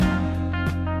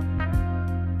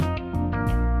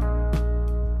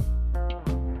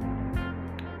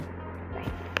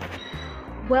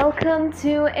Welcome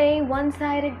to a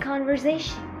one-sided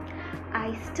conversation.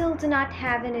 I still do not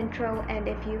have an intro, and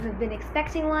if you have been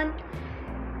expecting one,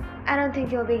 I don't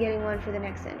think you'll be getting one for the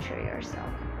next century or so.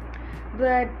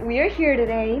 But we're here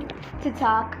today to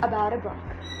talk about a book.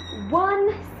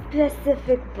 One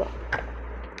specific book.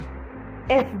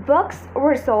 If books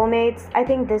were soulmates, I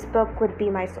think this book would be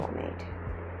my soulmate.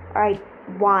 I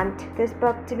want this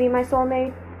book to be my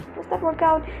soulmate. Does that work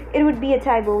out? It would be a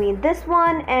tie between this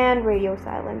one and Radio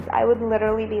Silence. I would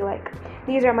literally be like,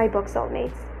 these are my book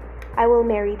soulmates. I will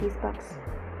marry these books.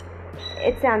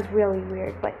 It sounds really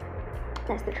weird, but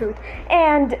that's the truth.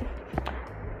 And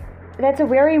that's a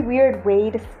very weird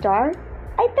way to start,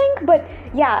 I think. But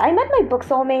yeah, I met my book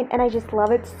soulmate and I just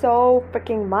love it so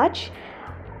freaking much.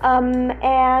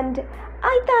 And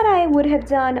I thought I would have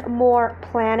done more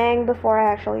planning before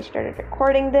I actually started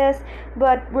recording this,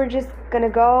 but we're just gonna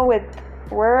go with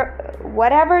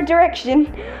whatever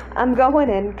direction I'm going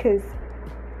in, because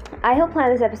I have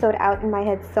planned this episode out in my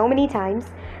head so many times,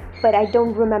 but I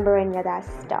don't remember any of that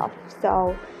stuff.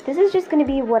 So this is just gonna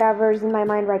be whatever's in my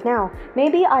mind right now.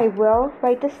 Maybe I will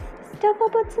write this stuff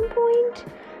up at some point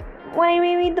when I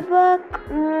reread the book,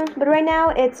 but right now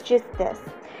it's just this.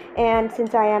 And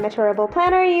since I am a terrible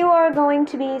planner, you are going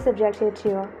to be subjected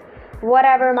to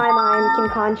whatever my mind can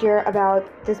conjure about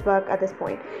this book at this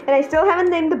point. And I still haven't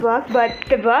named the book, but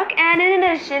the book and in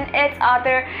addition its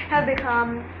author have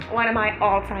become one of my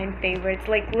all-time favorites.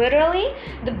 Like literally,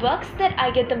 the books that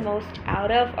I get the most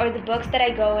out of are the books that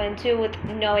I go into with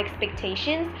no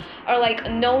expectations or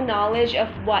like no knowledge of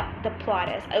what the plot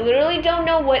is. I literally don't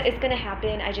know what is gonna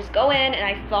happen. I just go in and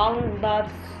I fall in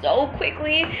love so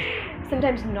quickly,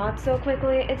 sometimes not so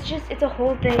quickly. It's a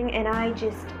whole thing, and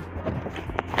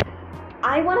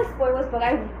I want to spoil this book.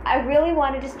 I really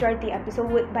wanted to start the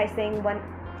episode by saying one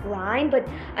line, but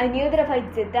I knew that if I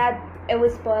did that, it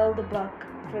would spoil the book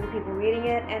for the people reading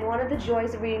it. And one of the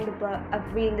joys of reading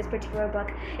this particular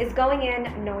book is going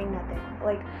in knowing nothing.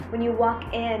 Like when you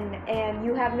walk in and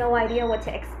you have no idea what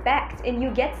to expect, and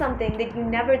you get something that you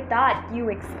never thought you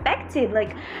expected.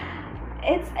 Like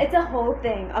it's a whole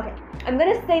thing. Okay, I'm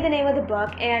gonna say the name of the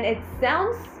book, and it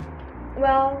sounds,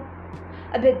 well,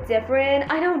 a bit different,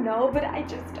 I don't know, but I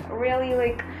just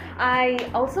really I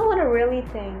also want to really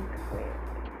thank, wait,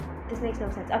 this makes no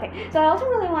sense. Okay, so I also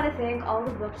really want to thank all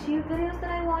the booktube videos that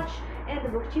I watch and the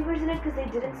booktubers in it, because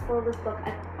they didn't spoil this book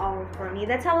at all for me.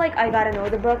 That's how I got to know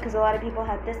the book, because a lot of people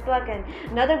had this book and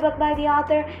another book by the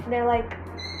author, and they're like,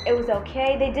 it was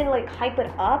okay. They didn't hype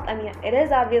it up. I mean, it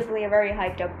is obviously a very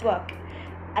hyped up book.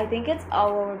 I think it's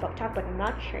all over Book Talk, but I'm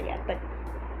not sure yet. But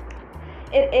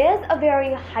it is a very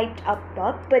hyped up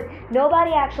book, but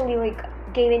nobody actually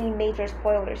gave any major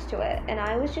spoilers to it, and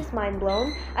I was just mind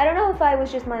blown. I don't know if I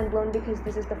was just mind blown because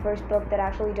this is the first book that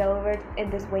actually delivered in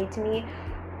this way to me,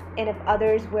 and if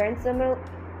others weren't similar,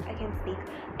 I can't speak,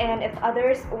 and if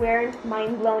others weren't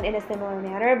mind blown in a similar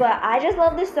manner, but I just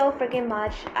love this so freaking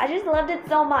much. I just loved it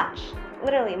so much.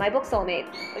 Literally, my book soulmate.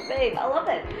 Like, babe, I love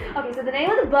it. Okay, so the name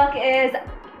of the book is,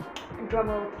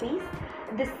 drumroll please,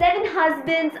 The 7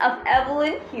 Husbands of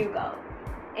Evelyn Hugo.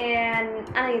 And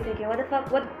I know you're thinking, what the fuck?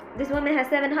 What? This woman has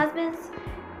 7 husbands?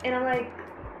 And I'm like,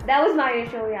 that was my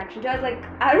initial reaction. I was like,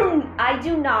 I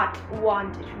do not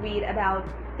want to read about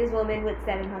this woman with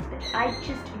 7 husbands. I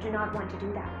just do not want to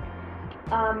do that.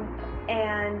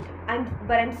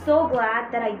 But I'm so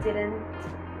glad that I didn't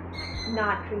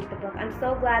not read the book. I'm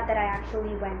so glad that I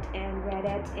actually went and read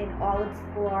it in all its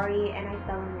glory, and I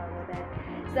fell in love with it.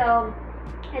 So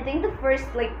I think the first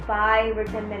 5 or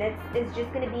 10 minutes is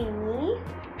just gonna be me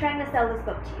trying to sell this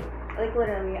book to you. Like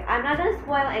literally, I'm not gonna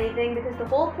spoil anything, because the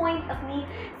whole point of me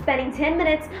spending 10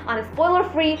 minutes on a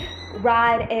spoiler-free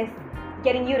ride is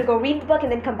getting you to go read the book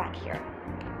and then come back here.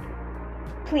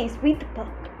 Please read the book.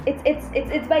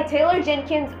 It's by Taylor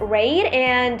Jenkins Reid,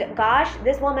 and gosh,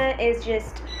 this woman is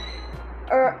just,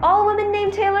 are all women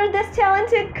named Taylor this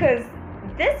talented? Because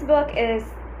this book is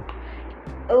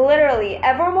literally,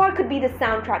 Evermore could be the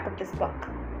soundtrack of this book.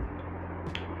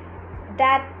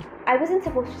 That, I wasn't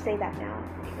supposed to say that now.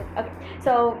 Okay,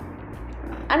 so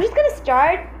I'm just gonna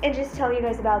start and just tell you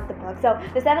guys about the book. So,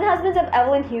 The 7 Husbands of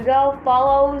Evelyn Hugo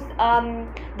follows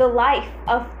the life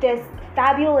of this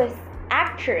fabulous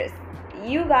actress.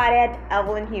 You got it,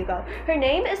 Evelyn Hugo. Her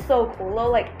name is so cool,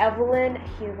 though, Evelyn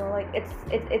Hugo.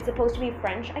 It's supposed to be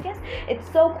French, I guess. It's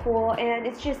so cool, and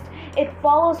it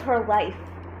follows her life.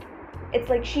 It's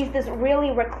she's this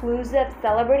really reclusive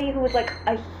celebrity who is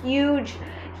a huge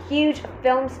huge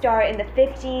film star in the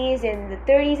 50s and the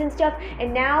 30s and stuff,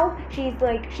 and now she's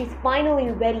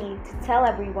finally ready to tell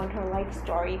everyone her life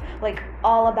story, like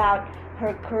all about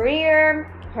her career,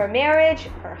 her marriage,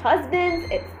 her husbands.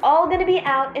 It's all gonna be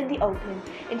out in the open,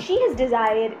 and she has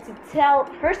decided to tell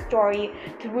her story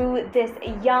through this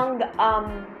young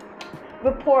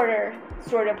reporter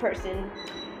sort of person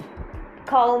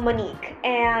called Monique.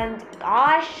 And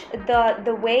gosh,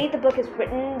 the way the book is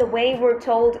written, the way we're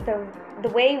told, the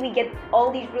way we get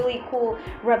all these really cool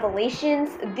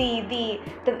revelations, the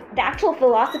actual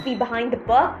philosophy behind the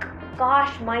book,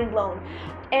 gosh, mind blown.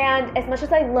 And as much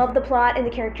as I love the plot and the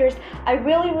characters, I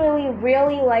really, really,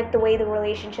 really like the way the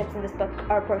relationships in this book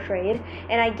are portrayed.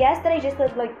 And I guess that I just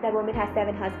said like that woman has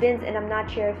 7 husbands, and I'm not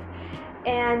sure if,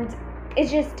 and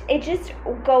it just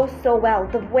goes so well.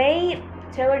 The way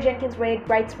Taylor Jenkins Reid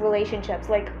writes relationships,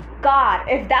 like, God,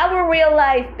 if that were real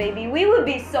life, baby, we would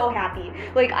be so happy.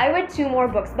 Like, I read 2 more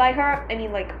books by her. I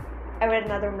mean, like, I read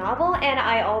another novel, and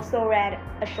I also read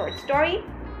a short story.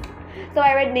 So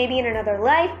I read Maybe in Another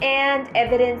Life and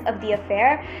Evidence of the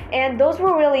Affair, and those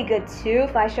were really good too.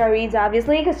 5-star reads,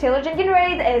 obviously, because Taylor Jenkins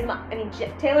Reid is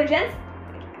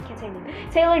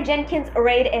Taylor Jenkins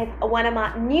Reid is one of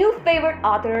my new favorite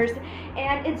authors,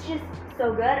 and it's just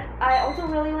so good. I also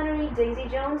really want to read Daisy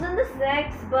Jones and the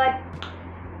Six, but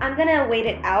I'm gonna wait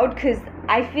it out because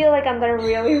I feel like I'm gonna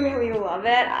really, really love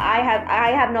it. I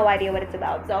have no idea what it's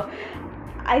about, so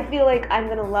I feel like I'm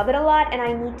gonna love it a lot, and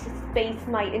I need to space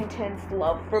my intense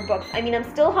love for books. I mean, I'm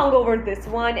still hungover this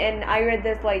one, and I read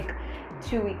this like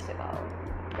 2 weeks ago,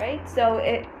 right? So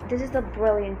this is a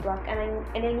brilliant book, and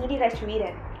I need you guys to read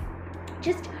it.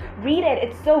 Just read it.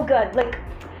 It's so good. Like,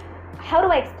 how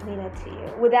do I explain it to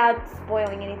you without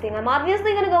spoiling anything? I'm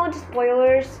obviously gonna go into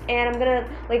spoilers, and I'm gonna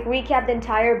like recap the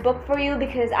entire book for you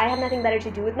because I have nothing better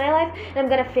to do with my life, and I'm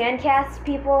gonna fan cast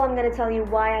people. I'm gonna tell you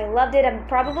why I loved it. I'm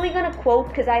probably gonna quote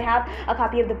because I have a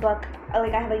copy of the book.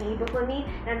 Like, I have an ebook with me,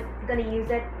 and I'm gonna use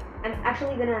it. I'm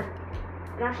actually gonna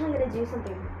do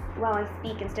something while I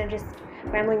speak instead of just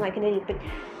rambling like an idiot. But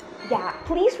yeah,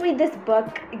 please read this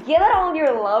book. Give it all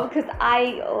your love because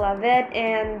I love it,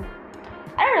 and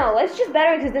I don't know, it's just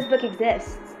better because this book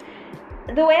exists.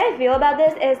 The way I feel about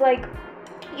this is like,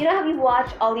 you know how you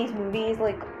watch all these movies,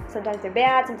 like sometimes they're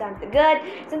bad, sometimes they're good,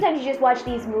 sometimes you just watch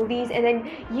these movies and then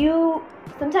you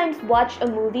sometimes watch a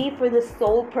movie for the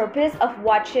sole purpose of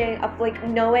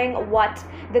knowing what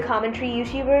the commentary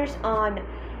YouTubers on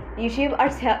YouTube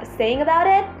are saying about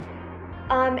it.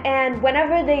 And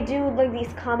whenever they do like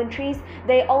these commentaries,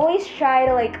 they always try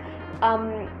to like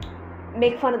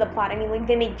make fun of the plot. I mean, like,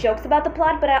 they make jokes about the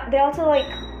plot, but they also like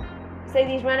say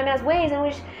these random ass ways in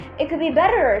which it could be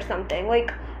better or something.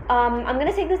 Like, I'm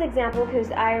gonna take this example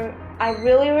because I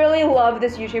really, really love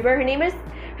this YouTuber. Her name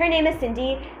is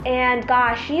Cindy, and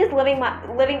gosh, she is living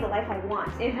the life I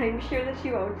want, and I'm sure that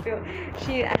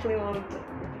she actually won't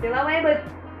feel that way. But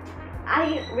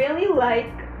I really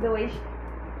like the way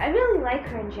I really like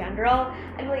her in general.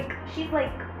 I'm like, she's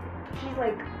like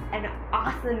an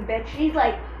awesome bitch.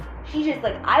 She's just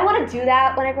like, I want to do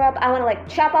that when I grow up. I want to like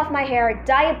chop off my hair,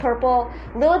 dye it purple,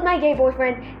 live with my gay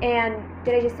boyfriend, and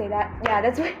did I just say that? Yeah,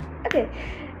 that's what, okay.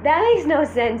 That makes no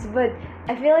sense, but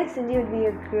I feel like Cindy would be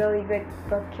a really good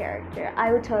book character.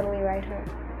 I would totally write her.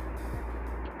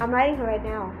 I'm writing her right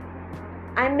now.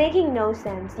 I'm making no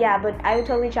sense. Yeah, but I would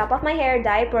totally chop off my hair,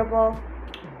 dye it purple,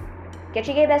 get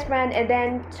your gay best friend, and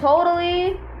then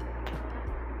totally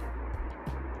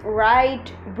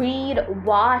write, read,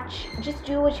 watch, just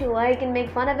do what you like and make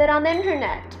fun of it on the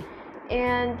internet.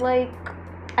 And like,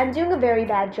 I'm doing a very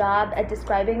bad job at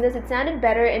describing this. It sounded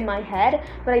better in my head,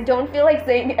 but I don't feel like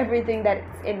saying everything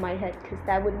that's in my head because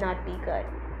that would not be good.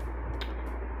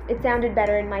 It sounded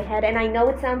better in my head, and I know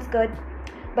it sounds good,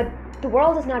 but the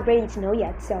world is not ready to know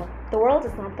yet, so the world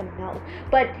is not gonna know.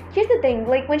 But here's the thing,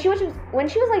 like, when she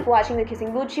was like watching The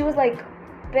Kissing Booth, she was like,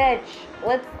 bitch,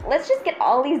 let's just get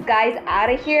all these guys out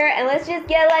of here and let's just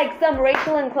get like some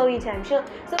Rachel and Chloe time. So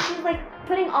she's like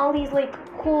putting all these like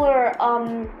cooler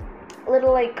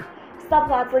little like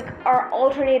subplots, like our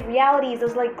alternate realities.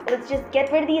 It's like, let's just get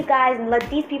rid of these guys and let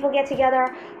these people get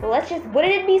together.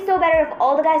 Wouldn't it be so better if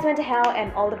all the guys went to hell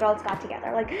and all the girls got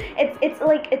together? Like,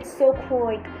 it's so cool.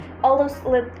 Like, all those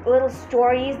little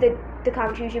stories that the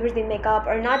commentary YouTubers they make up,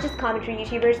 or not just commentary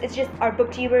YouTubers, it's just our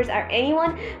booktubers, or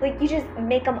anyone, like, you just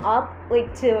make them up,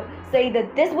 like, to say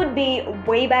that this would be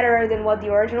way better than what the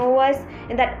original was,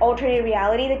 and that alternate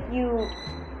reality that you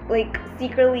like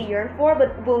secretly yearn for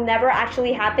but will never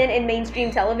actually happen in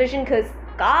mainstream television because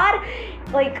God,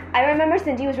 like, I remember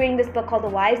Cindy was reading this book called The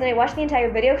Wives, and I watched the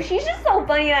entire video because she's just so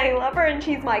funny and I love her and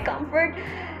she's my comfort.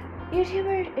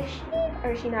 YouTuber, is she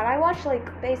or is she not? I watch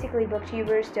like basically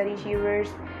booktubers, study tubers,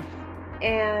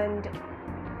 and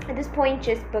at this point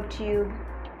just booktube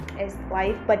is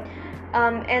life. But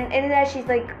and in that she's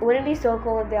like, wouldn't it be so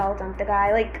cool if they all dumped the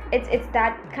guy? Like it's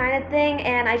that kind of thing.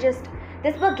 And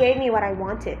this book gave me what I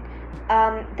wanted.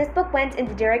 This book went in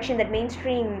the direction that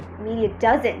mainstream media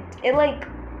doesn't.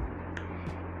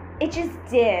 It just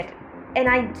did. And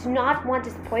I do not want to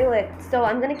spoil it, so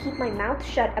I'm gonna keep my mouth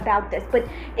shut about this. But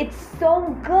it's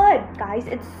so good, guys.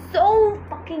 It's so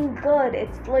fucking good.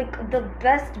 It's like the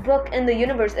best book in the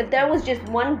universe. If there was just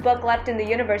one book left in the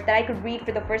universe that I could read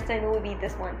for the first time, it would be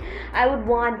this one. I would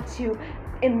want to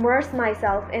immerse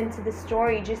myself into the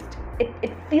story. Just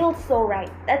it feels so right.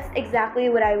 That's exactly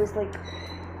what I was like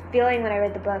feeling when I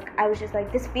read the book. I was just like,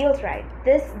 this feels right.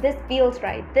 This feels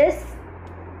right.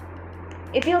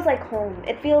 It feels like home.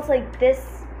 It feels like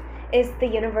this is the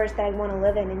universe that I want to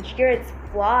live in. And sure, it's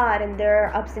flawed and there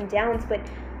are ups and downs, but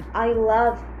I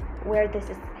love where this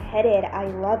is headed. I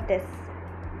love this.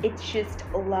 It's just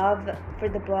love for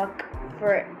the book,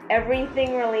 for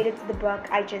everything related to the book.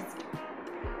 I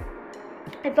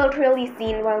felt really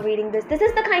seen while reading this. This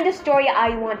is the kind of story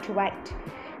I want to write.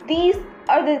 These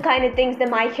are the kind of things that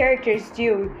my characters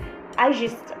do. I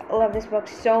just love this book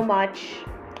so much.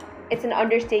 It's an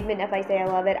understatement if I say I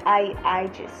love it. I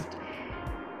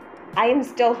am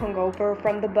still hungover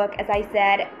from the book, as I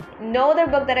said. No other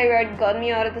book that I read got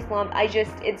me out of the slump.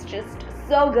 It's just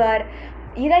so good.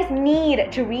 You guys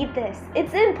need to read this.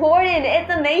 It's important.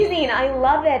 It's amazing. I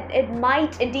love it. It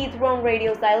might dethrone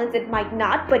Radio Silence. It might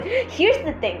not. But here's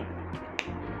the thing.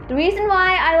 The reason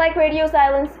why I like Radio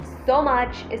Silence so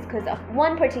much is because of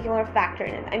one particular factor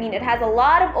in it. I mean, it has a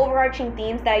lot of overarching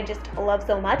themes that I just love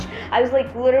so much. I was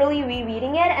like literally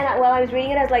rereading it, and while I was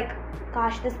reading it, I was like,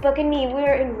 gosh, this book and me,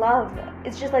 we're in love.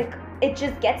 It's just like, it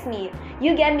just gets me.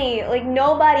 You get me like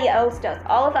nobody else does.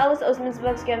 All of Alice Oseman's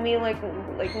books get me like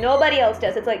nobody else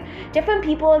does. It's like different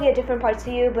people get different parts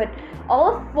of you, but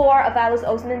all of 4 of Alice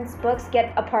Oseman's books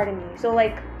get a part of me. So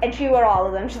like, and she wrote all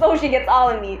of them, so she gets all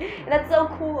of me. And that's so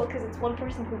cool because it's one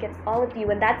person who gets all of you,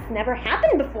 and that's never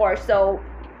happened before. So,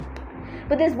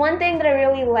 but there's one thing that I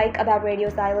really like about Radio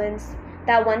Silence.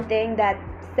 That one thing that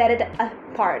set it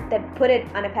apart, that put it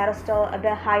on a pedestal a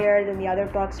bit higher than the other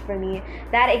books for me.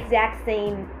 That exact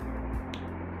same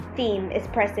theme is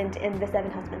present in The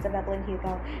Seven Husbands of Evelyn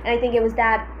Hugo, and I think it was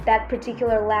that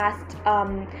particular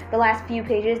the last few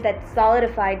pages that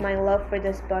solidified my love for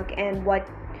this book and what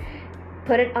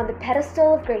put it on the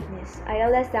pedestal of greatness. I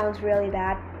know that sounds really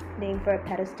bad, name for a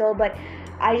pedestal, but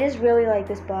I just really like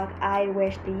this book. I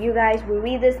wish that you guys would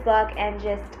read this book and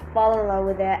just fall in love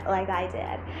with it like I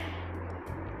did.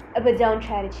 But don't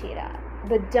try to cheat on.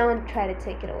 But don't try to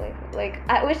take it away from me. Like,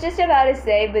 I was just about to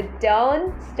say, but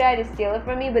don't try to steal it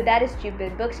from me. But that is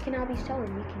stupid. Books cannot be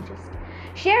stolen. You can just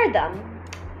share them.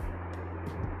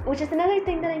 Which is another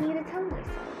thing that I need to tell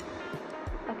myself.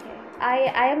 Okay.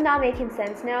 I am not making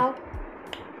sense now.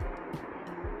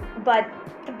 But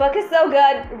the book is so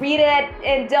good. Read it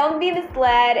and don't be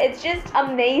misled. It's just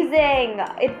amazing.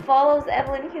 It follows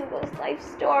Evelyn Hugo's life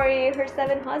story, her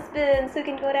 7 husbands who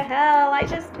can go to hell.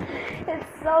 It's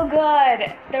so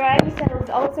good. The writing style is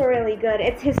also really good.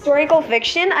 It's historical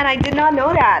fiction, and I did not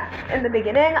know that in the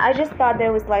beginning. I just thought that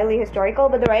it was slightly historical,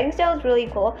 but the writing style is really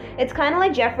cool. It's kind of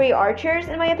like Jeffrey Archer's,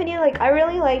 in my opinion. Like, I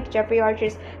really liked Jeffrey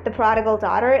Archer's The Prodigal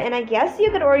Daughter, and I guess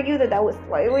you could argue that that was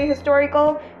slightly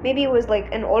historical. Maybe it was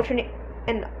like an alternate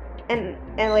and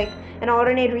like an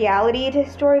alternate reality to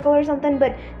historical or something,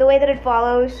 but the way that it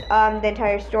follows the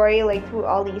entire story like through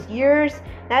all these years,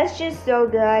 that's just so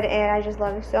good, and I just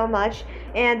love it so much.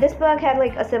 And this book had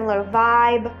like a similar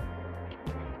vibe,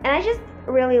 and I just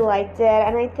really liked it,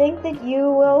 and I think that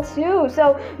you will too.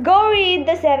 So go read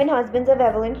The 7 Husbands of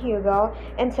Evelyn Hugo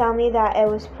and tell me that it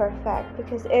was perfect,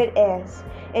 because it is.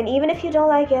 And even if you don't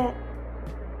like it,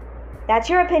 that's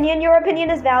your opinion. Your opinion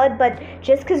is valid, but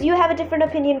just because you have a different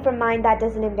opinion from mine, that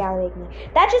doesn't invalidate me.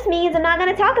 That just means I'm not going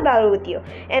to talk about it with you.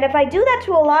 And if I do that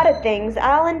to a lot of things,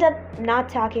 I'll end up not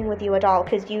talking with you at all,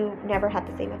 because you never have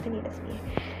the same opinion as me.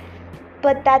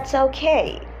 But that's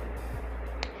okay.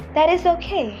 That is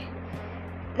okay.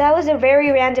 That was a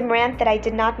very random rant that I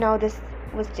did not know this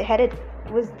was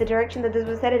the direction that this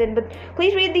was headed in. But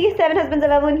please read The 7 Husbands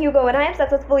of Evelyn Hugo, and I have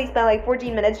successfully spent like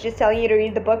 14 minutes just telling you to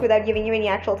read the book without giving you any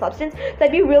actual substance. So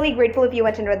I'd be really grateful if you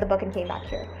went and read the book and came back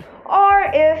here. Or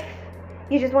if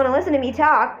you just want to listen to me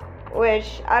talk,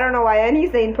 which I don't know why any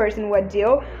sane person would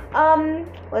do.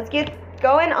 Let's get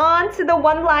going on to the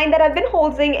one line that I've been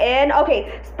holding in.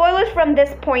 Okay, spoilers from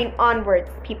this point onwards,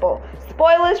 people.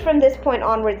 Spoilers from this point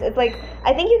onwards. It's like,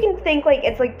 I think you can think like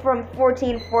it's like from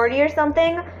 1440 or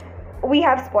something. we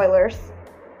have spoilers.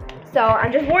 So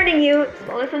I'm just warning you,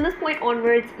 spoilers from this point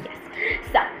onwards, yes.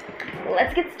 So,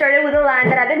 let's get started with a line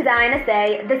that I've been dying to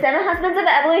say. The 7 husbands of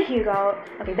Evelyn Hugo.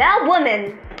 Okay, that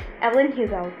woman, Evelyn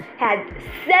Hugo, had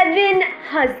 7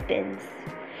 husbands.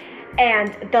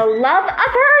 And the love of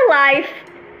her life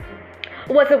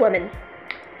was a woman.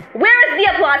 Where is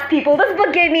the applause, people? This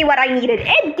book gave me what I needed.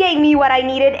 It gave me what I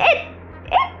needed.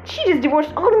 She just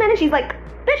divorced all the men and she's like,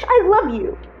 bitch, I love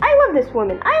you. I love this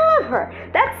woman. I love her.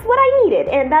 That's what I needed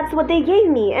and that's what they gave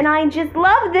me and I just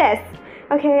love this.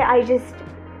 Okay, I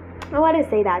want to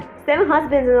say that. 7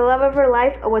 husbands and the love of her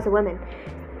life was a woman.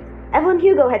 Evelyn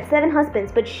Hugo had 7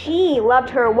 husbands, but she loved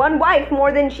her one wife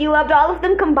more than she loved all of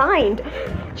them combined.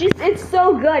 It's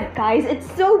so good, guys. It's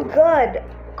so good.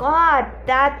 God,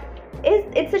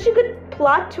 it's such a good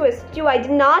plot twist too. I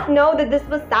did not know that this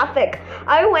was sapphic.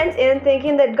 I went in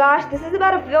thinking that, gosh, this is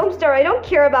about a film star. I don't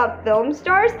care about film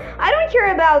stars. I don't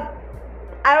care about,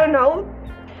 I don't know.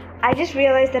 I just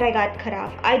realized that I got cut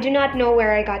off. I do not know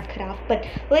where I got cut off, but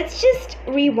let's just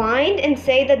rewind and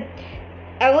say that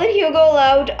Evelyn Hugo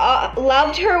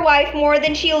loved her wife more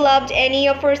than she loved any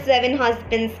of her 7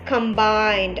 husbands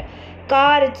combined.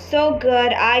 God, it's so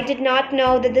good. I did not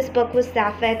know that this book was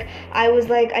sapphic. I was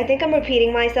like, I think I'm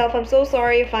repeating myself. I'm so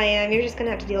sorry if I am. You're just gonna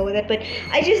have to deal with it. But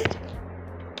I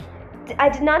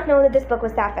did not know that this book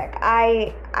was sapphic.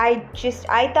 I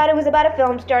thought it was about a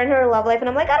film star and her love life, and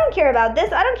I'm like, I don't care about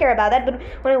this. I don't care about that. But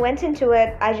when I went into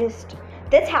it,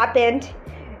 this happened.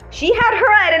 She had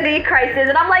her identity crisis,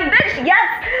 and I'm like, bitch,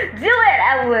 yes, do it,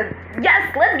 Evelyn.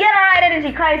 Yes, let's get our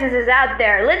identity crises out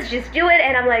there. Let's just do it.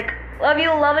 And I'm like, love you,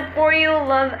 love it for you,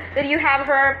 love that you have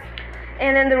her.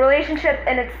 And then the relationship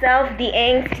in itself, the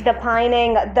angst, the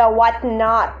pining, the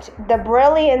whatnot, the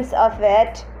brilliance of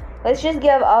it. Let's just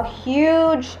give a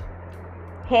huge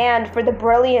hand for the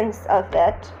brilliance of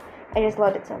it. I just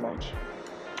loved it so much.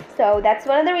 So that's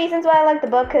one of the reasons why I like the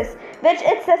book, because, bitch,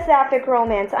 it's a sapphic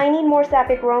romance. I need more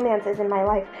sapphic romances in my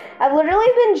life. I've literally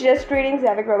been just reading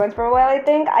sapphic romance for a while, I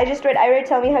think. I read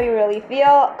Tell Me How You Really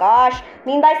Feel. Gosh,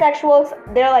 mean bisexuals.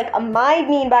 They're like my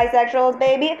mean bisexuals,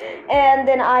 baby. And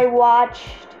then I watched,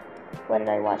 what did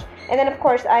I watch? And then, of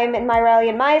course, I'm in My Rally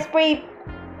and My Spree.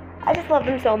 I just love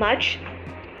them so much.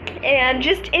 And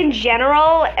just in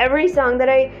general, every song that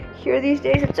I hear these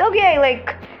days, it's so gay.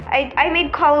 Like, I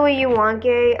made Call Away You Want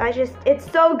Gay. It's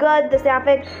so good, the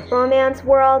sapphic romance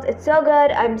world. It's so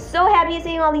good. I'm so happy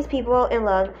seeing all these people in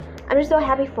love. I'm just so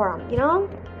happy for them, you know?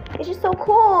 It's just so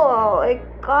cool.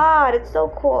 Like, God, it's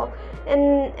so cool.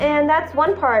 And that's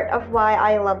one part of why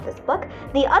I love this book.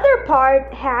 The other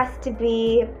part has to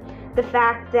be the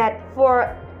fact that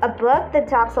for a book that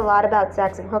talks a lot about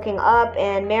sex and hooking up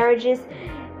and marriages,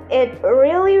 it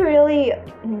really, really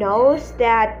knows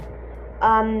that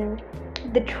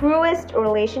the truest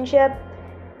relationship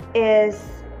is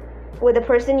with the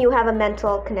person you have a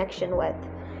mental connection with.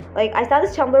 Like, I saw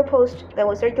this Tumblr post that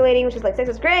was circulating, which is like, sex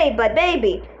is great, but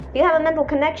baby, if you have a mental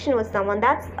connection with someone,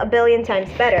 that's a billion times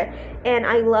better. And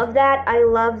I love that. I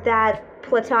love that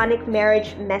platonic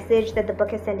marriage message that the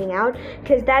book is sending out,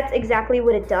 because that's exactly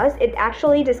what it does. It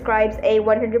actually describes a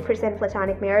 100%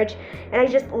 platonic marriage, and I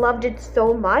just loved it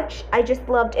so much. I just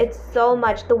loved it so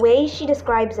much. The way she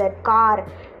describes it, God,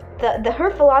 her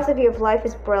philosophy of life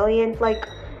is brilliant. Like,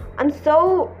 it's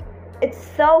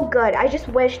so good. I just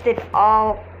wish that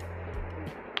all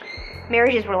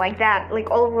marriages were like that.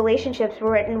 Like, all relationships were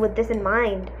written with this in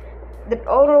mind. That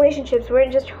all relationships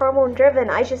weren't just hormone driven.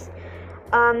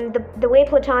 The way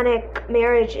platonic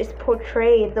marriage is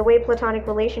portrayed, the way platonic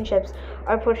relationships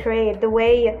are portrayed, the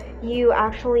way you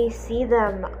actually see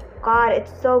them, God,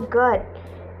 it's so good.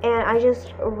 And I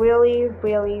just really,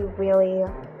 really, really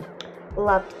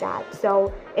loved that.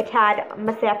 So it had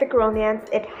my sapphic romance,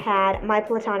 it had my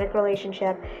platonic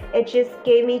relationship. It just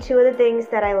gave me 2 of the things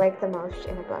that I like the most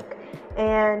in a book.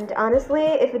 And honestly,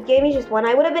 if it gave me just one,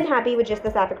 I would have been happy with just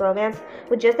the sapphic romance,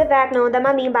 with just the fact knowing that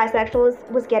my mean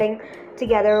bisexual was getting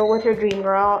together with her dream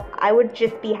girl. I would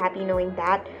just be happy knowing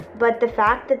that. But the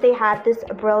fact that they had this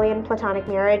brilliant platonic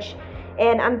marriage,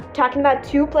 and I'm talking about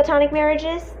 2 platonic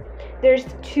marriages. There's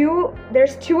two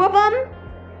of them,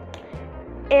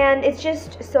 and it's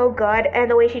just so good. And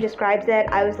the way she describes it,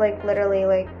 I was like, literally,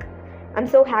 like, I'm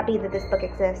so happy that this book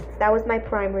exists. That was my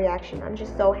prime reaction. I'm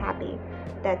just so happy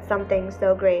that something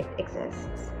so great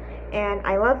exists. And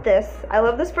I love this. I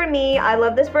love this for me. I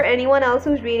love this for anyone else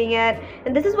who's reading it.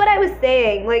 And this is what I was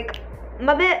saying. Like,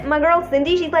 my girl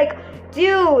Cindy, she's like,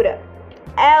 dude,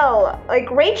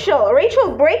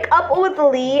 Rachel, break up with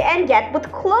Lee and get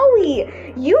with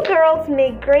Chloe. You girls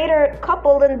make greater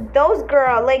couple than those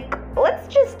girls. Like,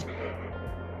 let's just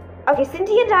Okay,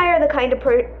 Cindy and I are the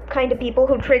kind of people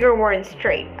who trigger Warren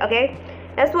straight, okay?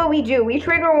 That's what we do. We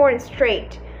trigger Warren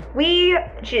straight.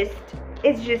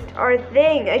 It's just our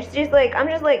thing. It's just like, I'm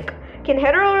just like, can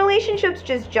hetero relationships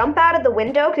just jump out of the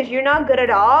window because you're not good at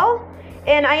all?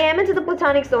 And I am into the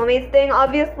platonic soulmates thing,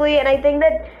 obviously, and I think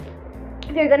that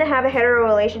if you're gonna have a hetero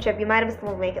relationship, you might as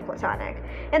well make it platonic.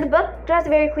 And the book draws a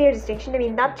very clear distinction. I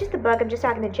mean, not just the book, I'm just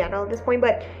talking in general at this point,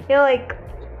 but, you know, like,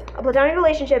 a platonic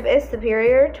relationship is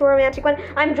superior to a romantic one.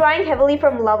 I'm drawing heavily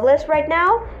from Loveless right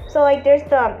now, so, like, there's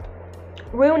the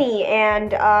Rooney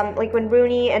and, like, when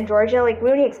Rooney and Georgia, like,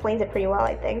 Rooney explains it pretty well,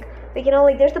 I think. Like, you know,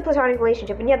 like, there's the platonic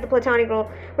relationship. When you have the platonic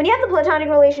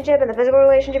relationship and the physical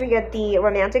relationship, you get the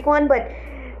romantic one, but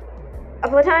a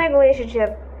platonic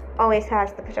relationship always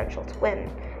has the potential to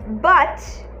win. But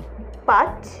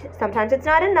sometimes it's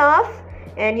not enough,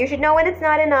 and you should know when it's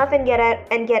not enough and get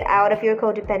out of your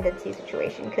codependency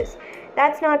situation, because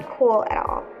that's not cool at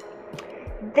all.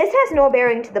 This has no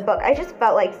bearing to the book. I just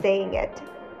felt like saying it.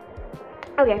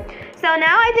 Okay, so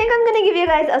now I think I'm gonna give you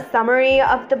guys a summary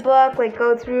of the book, like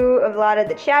go through a lot of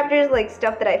the chapters, like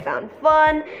stuff that I found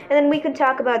fun, and then we could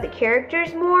talk about the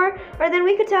characters more, or then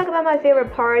we could talk about my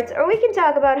favorite parts, or we can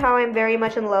talk about how I'm very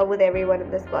much in love with everyone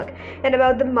in this book, and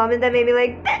about the moment that made me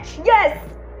like, bitch, yes!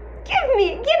 Give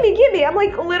me. I'm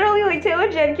like literally like Taylor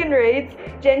Jenkins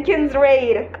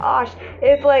raid. Gosh,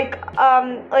 it's like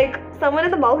someone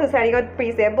in the mall who's handing out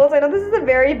free samples. I know this is a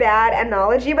very bad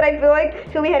analogy, but I feel like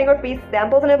she'll be handing out free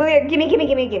samples and I'll be like,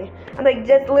 gimme. I'm like,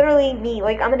 just literally me.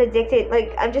 Like, I'm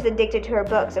just addicted to her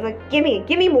books. I'm like,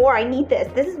 gimme more. I need this.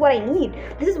 This is what I need.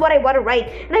 This is what I want to write.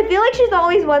 And I feel like she's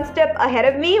always one step ahead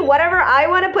of me. Whatever I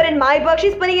want to put in my book,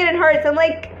 she's putting it in hers. I'm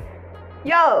like,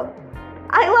 yo,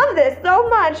 I love this so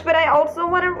much, but I also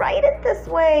want to write it this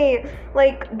way.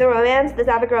 Like, the romance, the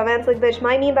sapphic romance, like, bitch,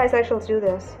 my mean bisexuals do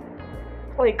this.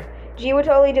 Like, G would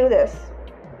totally do this.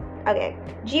 Okay,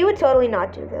 G would totally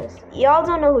not do this. Y'all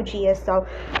don't know who G is, so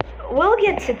we'll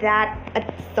get to that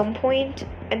at some point.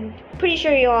 I'm pretty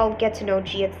sure you all get to know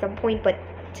G at some point, but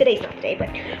today's not the day, but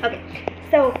okay.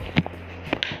 So,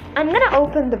 I'm gonna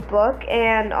open the book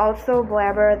and also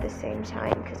blabber at the same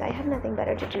time because I have nothing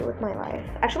better to do with my life.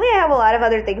 Actually, I have a lot of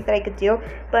other things that I could do,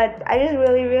 but I just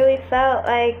really felt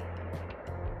like,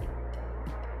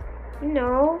 you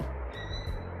know,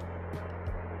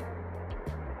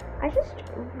 I just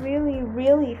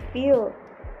really feel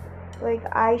like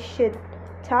I should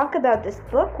talk about this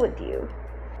book with you.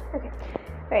 Okay,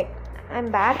 right, I'm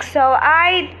back. So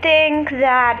I think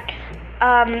that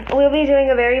we'll be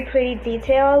doing a very pretty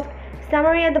detailed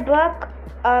summary of the book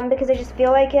because I just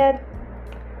feel like it.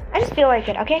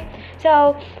 Okay?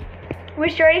 So we're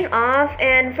starting off,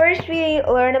 and first we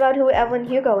learn about who Evelyn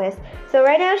Hugo is. So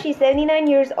right now she's 79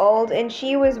 years old, and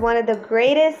she was one of the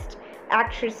greatest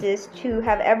actresses to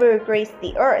have ever graced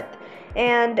the earth.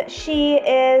 And she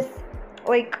is,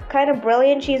 like, kind of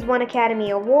brilliant. She's won Academy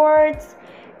Awards,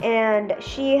 and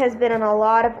she has been in a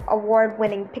lot of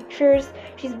award-winning pictures.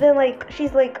 She's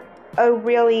like a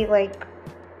really, like,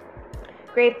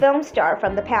 great film star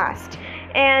from the past.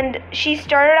 And she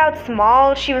started out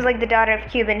small. She was like the daughter of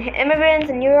Cuban immigrants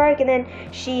in New York, and then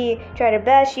she tried her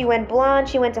best. She went blonde.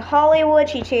 She went to Hollywood.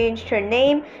 She changed her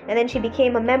name, and then she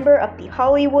became a member of the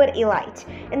Hollywood elite.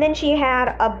 And then she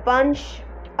had a bunch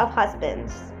of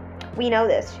husbands. We know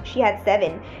this. She had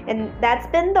 7, and that's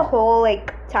been the whole,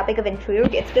 like, topic of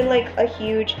intrigue. It's been like a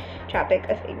huge topic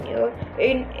of intrigue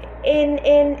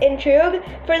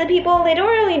for the people. They don't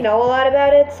really know a lot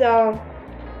about it, so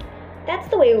that's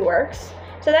the way it works.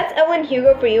 So that's Evelyn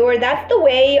Hugo for you, or that's the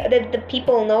way that the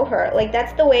people know her. Like,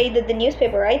 that's the way that the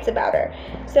newspaper writes about her.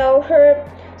 So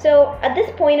at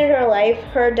this point in her life,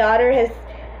 her daughter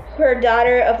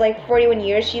of like 41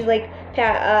 years, she's like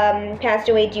passed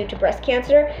away due to breast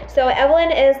cancer. So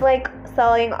Evelyn is like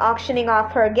auctioning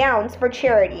off her gowns for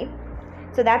charity.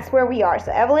 So that's where we are.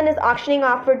 So Evelyn is auctioning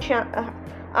off her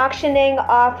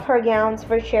gowns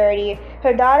for charity.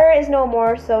 Her daughter is no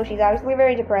more, so she's obviously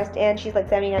very depressed, and she's like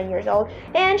 79 years old,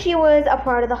 and she was a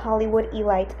part of the Hollywood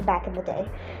elite back in the day.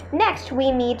 Next,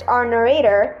 we meet our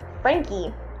narrator,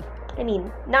 Frankie. I mean,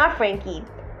 not Frankie.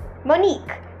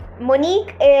 Monique.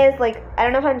 Monique is like, I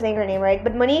don't know if I'm saying her name right,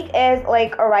 but Monique is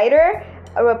like a writer,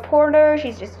 a reporter.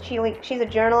 She's a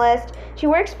journalist. She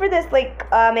works for this like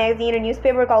magazine or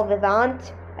newspaper called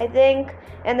Vivant, I think.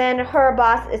 And then her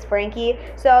boss is Frankie.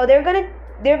 So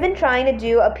they've been trying to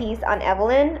do a piece on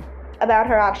Evelyn about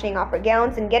her auctioning off her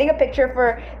gowns and getting a picture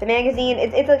for the magazine.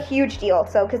 It's a huge deal.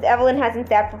 So because Evelyn hasn't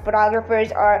sat for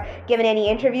photographers or given any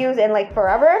interviews in like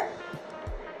forever.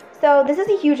 So this is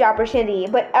a huge opportunity.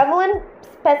 But Evelyn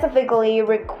specifically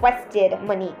requested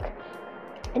Monique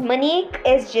And Monique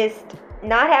is just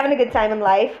not having a good time in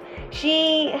life.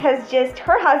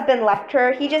 Her husband left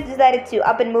her. He just decided to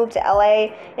up and move to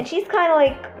LA. And she's kind of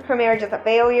like, her marriage is a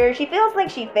failure. She feels like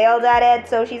she failed at it,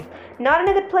 so she's not in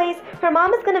a good place. Her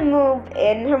mom is going to move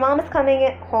in. Her mom is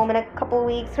coming home in a couple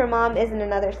weeks. Her mom is in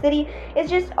another city. It's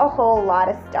just a whole lot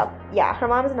of stuff. Yeah, her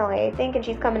mom's in LA, I think, and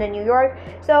she's coming to New York.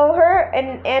 So her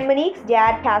and Monique's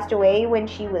dad passed away when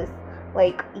she was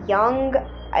like young.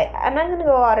 I'm not going to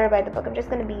go order by the book. I'm just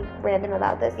going to be random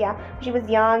about this. Yeah, she was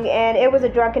young, and it was a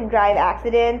drunken drive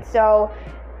accident. So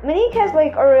Monique has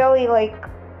like a really like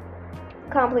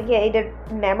complicated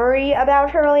memory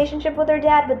about her relationship with her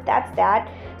dad, but that's that.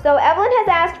 So Evelyn has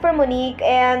asked for Monique,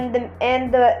 and the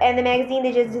magazine,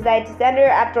 they just decided to send her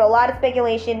after a lot of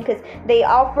speculation because they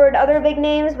offered other big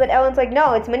names, but Evelyn's like,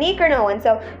 no, it's Monique or no one.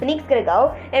 So Monique's gonna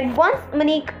go, and once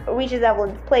Monique reaches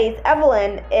Evelyn's place,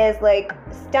 Evelyn is like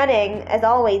stunning as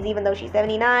always, even though she's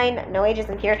 79. No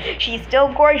ageism here. She's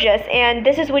still gorgeous, and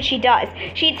this is what she does.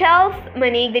 She tells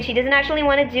Monique that she doesn't actually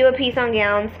want to do a piece on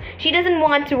gowns. She doesn't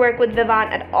want to work with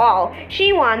Vivant at all.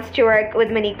 She wants to work with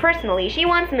Monique personally. She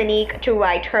wants Monique to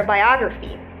write her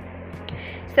biography.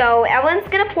 So Evelyn's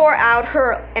gonna pour out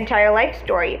her entire life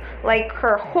story, like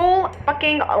her whole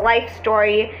fucking life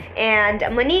story, and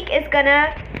Monique is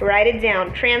gonna write it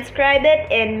down, transcribe it,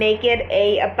 and make it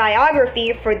a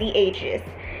biography for the ages.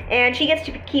 And she gets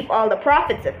to keep all the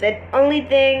profits of it. Only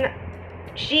thing,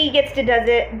 she gets to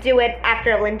do it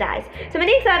after Evelyn dies. So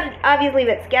Monique's obviously a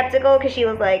bit skeptical because she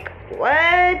was like,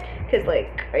 what? Because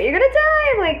like, are you gonna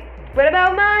die? I'm like, what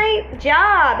about my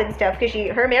job and stuff? Because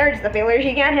her marriage is a failure.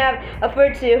 She can't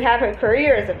afford to have her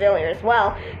career as a failure as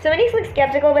well. So Monique's like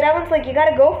skeptical, but Evelyn's like, you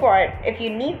gotta go for it. If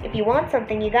you want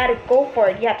something, you gotta go for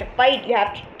it. You have to fight. You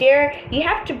have to dare. You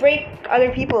have to break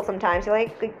other people sometimes. You're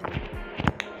like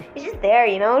it's just there,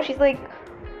 you know. She's like,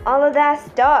 all of that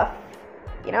stuff,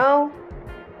 you know.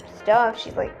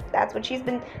 She's like, that's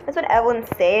what Evelyn's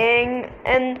saying.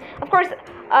 And of course,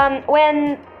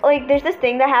 when like there's this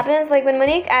thing that happens, like when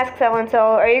Monique asks Evelyn, so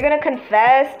are you gonna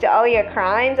confess to all your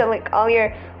crimes, or like all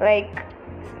your like,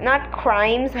 not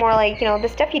crimes, more like, you know, the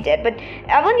stuff you did. But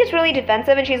Evelyn gets really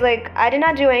defensive, and she's like, I did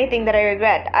not do anything that I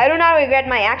regret. I do not regret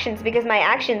my actions because my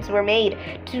actions were made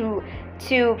to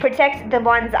protect the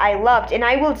ones I loved, and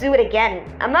I will do it again.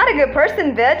 I'm not a good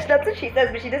person, bitch. That's what she says,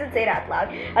 but she doesn't say it out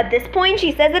loud. At this point,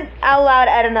 she says it out loud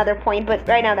at another point, but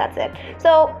right now that's it.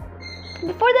 So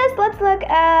before this, let's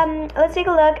take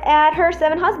a look at her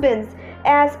 7 husbands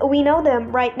as we know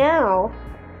them right now.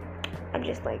 I'm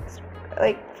just like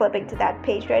flipping to that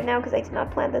page right now because I did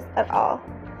not plan this at all.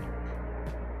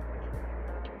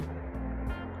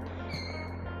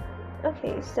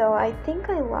 Okay, so I think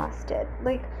I lost it.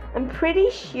 Like, I'm pretty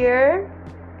sure.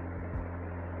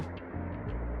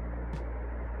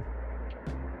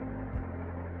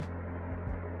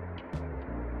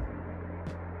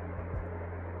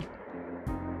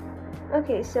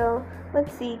 Okay, so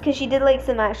let's see, because she did like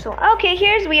some actual. Okay,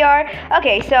 we are.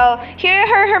 Okay, so here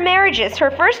are her marriages.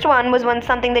 Her first one was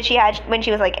something that she had when she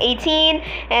was like 18,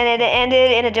 and it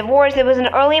ended in a divorce. It was an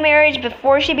early marriage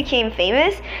before she became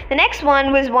famous. The next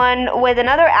one was one with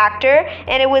another actor,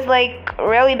 and it was like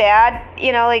really bad.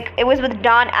 You know, like it was with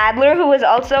Don Adler, who was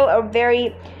also a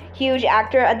very huge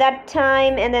actor at that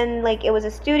time, and then like it was a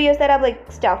studio setup, like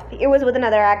stuff. It was with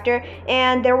another actor,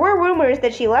 and there were rumors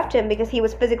that she left him because he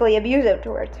was physically abusive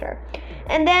towards her.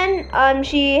 And then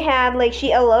she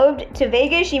eloped to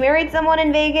Vegas. She married someone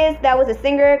in Vegas that was a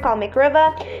singer called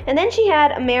McRiva, and then she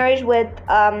had a marriage with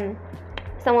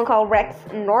someone called Rex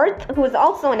North, who was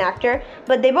also an actor,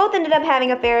 but they both ended up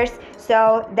having affairs,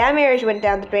 so that marriage went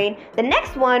down the drain. The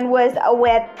next one was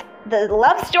with the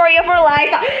love story of her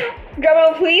life.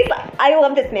 Drumroll, please. I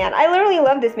love this man. I literally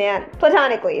love this man,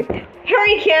 platonically.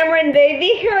 Harry Cameron,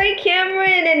 baby. Harry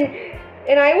Cameron.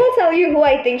 And I will tell you who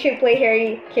I think should play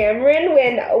Harry Cameron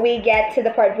when we get to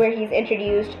the part where he's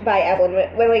introduced by Evelyn.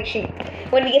 When we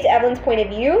get to Evelyn's point of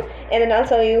view, and then I'll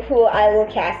tell you who I will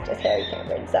cast as Harry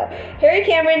Cameron. So Harry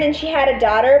Cameron, and she had a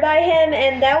daughter by him,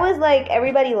 and that was like,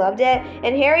 everybody loved it.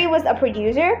 And Harry was a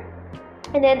producer.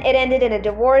 And then it ended in a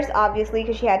divorce, obviously,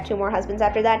 because she had 2 more husbands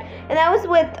after that. And that was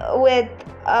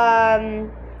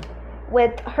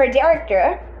with her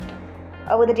director,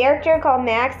 with a director called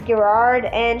Max Girard,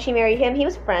 and she married him. He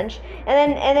was French. And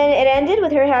then it ended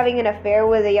with her having an affair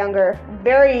with a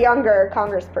very younger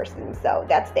congressperson. So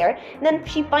that's there. And then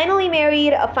she finally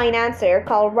married a financier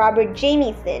called Robert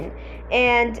Jamieson.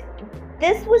 And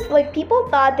this was like, people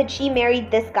thought that she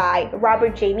married this guy,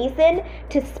 Robert Jamieson,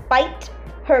 to spite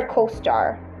her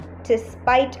co-star, to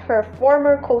spite her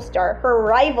former co-star, her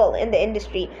rival in the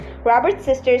industry, Robert's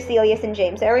sisters Celia and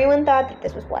James. Everyone thought that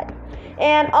this was what.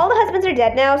 And all the husbands are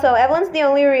dead now, so Evelyn's the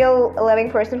only real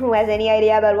living person who has any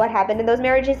idea about what happened in those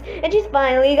marriages, and she's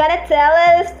finally gonna tell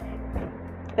us.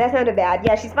 That sounded bad.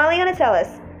 Yeah, she's finally gonna tell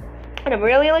us, and I'm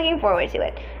really looking forward to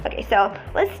it. Okay, so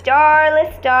let's start,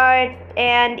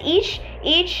 and each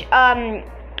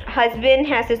husband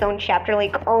has his own chapter,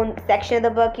 like own section of the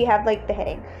book. You have like the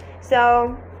heading.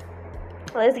 So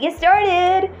let's get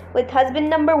started with husband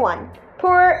number 1.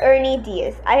 Poor Ernie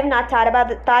Diaz. I have not thought about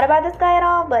this guy at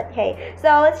all, but hey.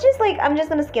 So let's just I'm just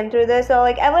gonna skim through this. So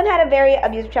like Evelyn had a very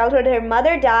abusive childhood. Her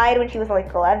mother died when she was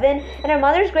like 11, and her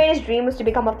mother's greatest dream was to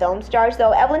become a film star.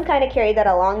 So Evelyn kind of carried that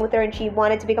along with her, and she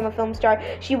wanted to become a film star.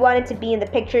 She wanted to be in the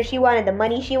picture. She wanted the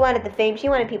money. She wanted the fame. She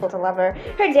wanted people to love her.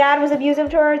 Her dad was abusive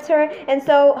towards her, and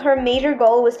so her major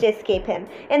goal was to escape him.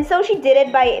 And so she did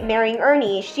it by marrying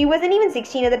Ernie. She wasn't even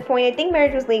 16 at that point. I think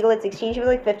marriage was legal at 16. She was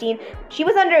like 15. She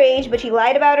was underage, but she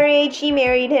lied about her age. She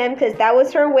married him because that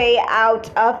was her way out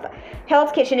of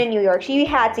Hell's Kitchen in New York. She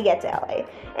had to get to LA.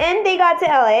 And they got to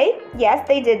LA. Yes,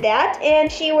 they did that.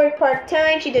 And she worked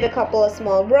part-time. She did a couple of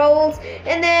small roles.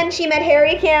 And then she met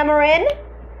Harry Cameron.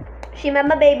 She met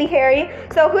my baby Harry.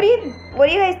 So what do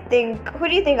you guys think? Who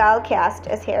do you think I'll cast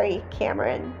as Harry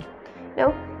Cameron?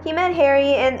 No? He met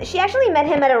Harry, and she actually met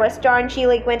him at a restaurant. She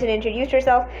went and introduced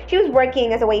herself. She was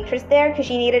working as a waitress there because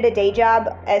she needed a day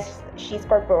job as she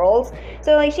scored for roles.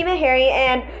 So she met Harry,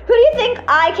 and who do you think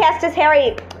I cast as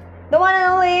Harry? The one and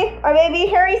only, or maybe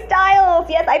Harry Styles.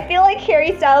 Yes, I feel like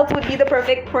Harry Styles would be the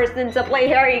perfect person to play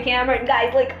Harry Cameron.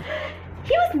 Guys,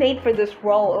 he was made for this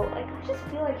role. I just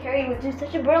feel like Harry would do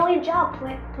such a brilliant job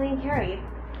playing Harry.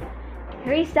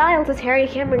 Harry Styles as Harry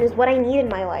Cameron is what I need in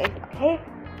my life, okay?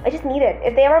 I just need it.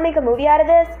 If they ever make a movie out of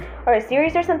this, or a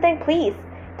series or something, please,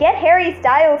 get Harry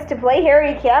Styles to play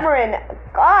Harry Cameron.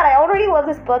 God, I already love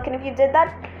this book, and if you did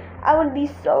that, I would be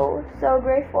so, so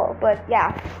grateful. But,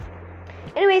 yeah.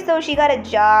 Anyway, so she got a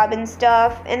job and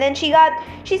stuff, and then she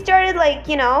started,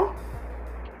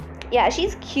 yeah,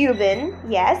 she's Cuban,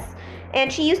 yes,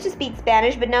 and she used to speak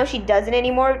Spanish, but now she doesn't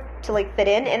anymore to, fit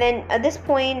in, and then at this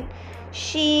point,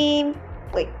 she,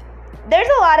 there's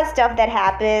a lot of stuff that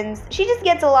happens. She just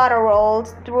gets a lot of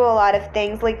roles through a lot of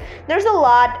things. There's a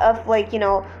lot of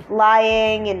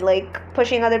lying and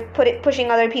pushing other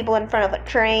people in front of a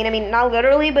train. I mean, not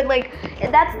literally, but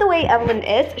that's the way Evelyn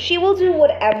is. She will do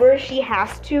whatever she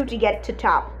has to get to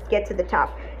the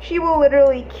top. She will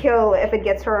literally kill if it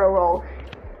gets her a role.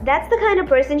 That's the kind of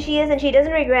person she is, and she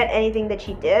doesn't regret anything that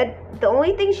she did. The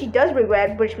only thing she does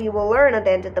regret, which we will learn at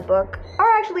the end of the book,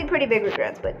 are actually pretty big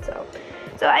regrets, but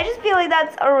so I just feel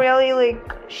that's a really,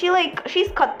 she's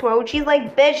cutthroat. She's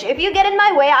bitch, if you get in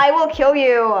my way, I will kill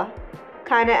you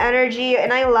kind of energy,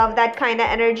 and I love that kind of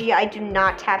energy. I do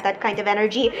not have that kind of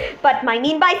energy, but my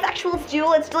mean bisexuals do.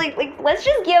 Let's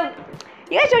just give...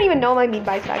 You guys don't even know my mean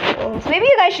bisexuals. Maybe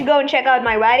you guys should go and check out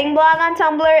my writing blog on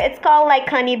Tumblr. It's called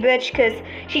Honey Bitch, because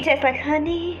she tastes like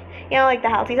honey. You know, the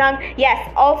Halsey song. Yes,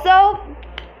 also,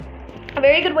 a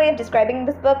very good way of describing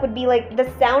this book would be the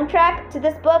soundtrack to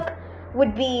this book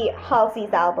would be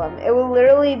Halsey's album. It will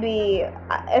literally be,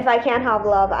 if I can't have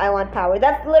love, I want power.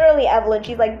 That's literally Evelyn.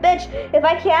 She's bitch, if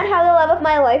I can't have the love of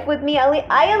my life with me,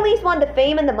 I at least want the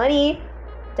fame and the money.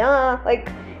 Duh.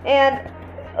 And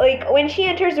when she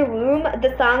enters a room,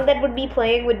 the song that would be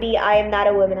playing would be I Am Not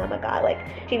a Woman, I'm a God.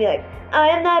 She'd be I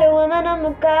am not a woman, I'm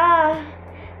a God.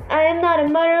 I am not a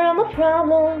murderer, I'm a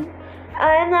problem.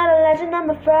 I am not a legend, I'm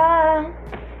a fraud.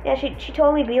 Yeah, she'd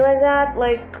totally be like that.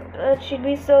 She'd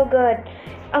be so good.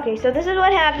 Okay, so this is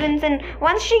what happens, and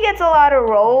once she gets a lot of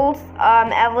roles,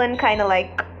 Evelyn kind of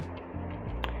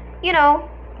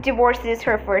divorces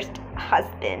her first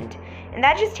husband. And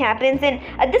that just happens, and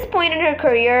at this point in her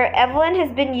career, Evelyn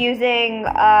has been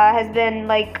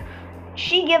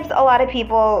she gives a lot of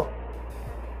people,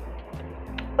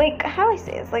 how do I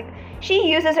say this? She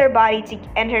uses her body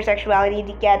and her sexuality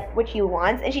to get what she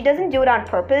wants, and she doesn't do it on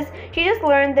purpose. She just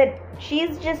learned that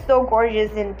she's just so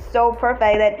gorgeous and so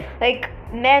perfect that,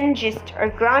 men just are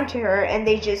drawn to her, and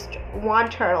they just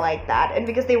want her like that. And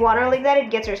because they want her like that, it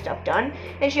gets her stuff done.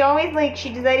 And she always,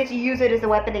 she decided to use it as a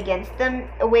weapon against them,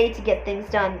 a way to get things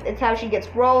done. It's how she gets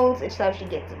roles, it's how she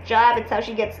gets a job, it's how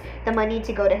she gets the money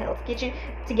to go to Hell's Kitchen,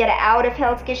 to get out of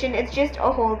Hell's Kitchen. It's just a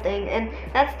whole thing. And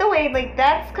that's the way,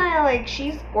 that's kind of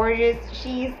she's gorgeous.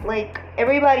 She's,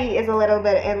 everybody is a little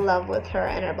bit in love with her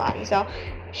and her body. So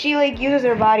she, uses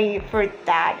her body for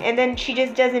that. And then she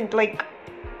just doesn't,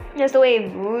 just the way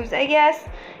it moves, I guess.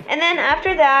 And then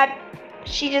after that,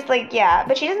 she just yeah,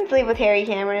 but she doesn't sleep with Harry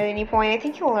Cameron at any point. I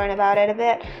think you'll learn about it a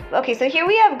bit. Okay, so here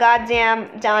we have goddamn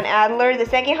Don Adler, the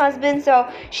second husband. So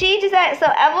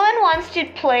Evelyn wants to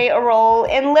play a role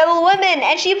in Little Women,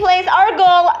 and she plays our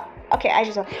girl Okay,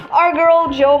 our girl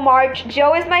Jo March.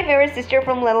 Jo is my favorite sister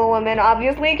from Little Women,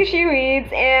 obviously, because she reads.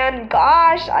 And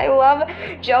gosh, I love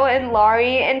Jo and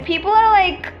Laurie. And people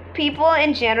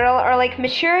in general are like,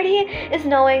 maturity is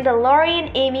knowing that Laurie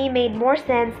and Amy made more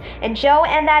sense, and Jo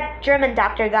and that German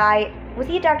doctor guy, was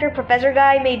he a doctor, professor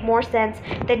guy, made more sense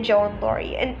than Jo and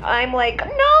Laurie. And I'm like,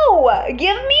 no,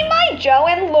 give me my Jo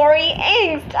and Laurie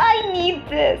angst. I need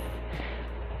this.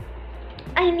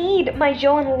 I need my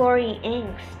Jo and Laurie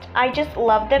angst. I just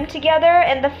love them together,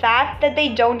 and the fact that they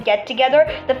don't get together,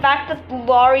 the fact that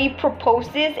Laurie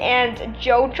proposes and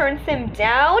Jo turns him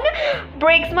down,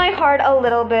 breaks my heart a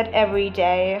little bit every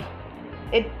day.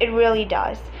 It really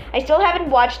does. I still haven't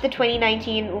watched the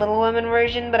 2019 Little Women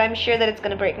version, but I'm sure that it's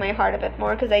gonna break my heart a bit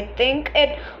more, because I think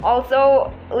it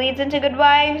also leads into Good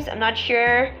Vibes. I'm not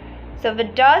sure. So if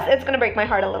it does, it's gonna break my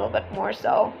heart a little bit more,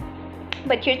 so.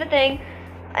 But here's the thing.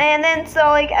 And then, so,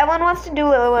 like, Evelyn wants to do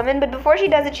Little Women, but before she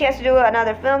does it, she has to do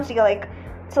another film to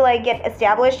get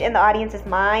established in the audience's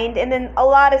mind, and then a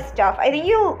lot of stuff. I think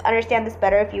you'll understand this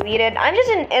better if you read it. I'm just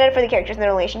in it for the characters and the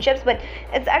relationships, but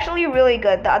it's actually really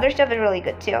good. The other stuff is really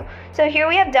good, too. So here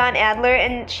we have Dawn Adler,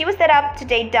 and she was set up to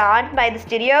date Dawn by the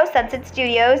studio, Sunset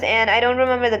Studios, and I don't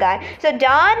remember the guy. So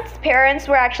Dawn's parents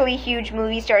were actually huge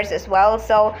movie stars as well,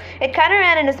 so it kind of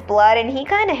ran in his blood, and he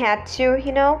kind of had to,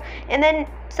 you know? And then,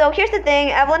 so here's the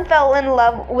thing, Evelyn fell in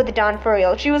love with Dawn for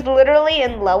real. She was literally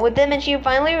in love with him, and she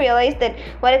finally realized that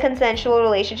what a consensual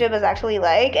relationship is actually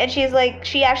like, and she's like,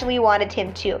 she actually wanted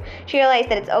him too. She realized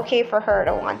that it's okay for her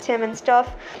to want him and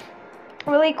stuff.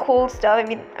 Really cool stuff. I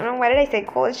mean, I don't know, why did I say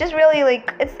cool? It's just really,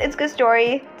 like, it's good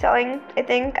storytelling, I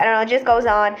think. I don't know, it just goes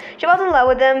on. She falls in love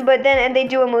with him, but then, and they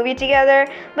do a movie together.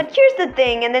 But here's the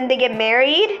thing, and then they get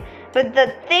married. But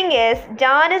the thing is,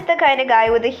 Don is the kind of guy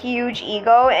with a huge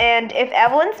ego, and if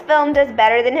Evelyn's film does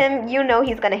better than him, you know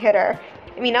he's gonna hit her.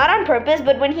 I mean, not on purpose,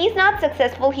 but when he's not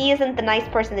successful, he isn't the nice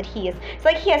person that he is. It's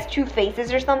like he has two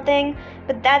faces or something,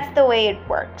 but that's the way it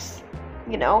works,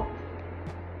 you know?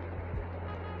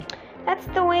 That's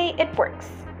the way it works.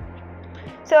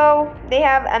 So they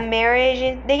have a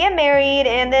marriage, they get married,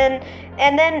 and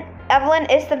then Evelyn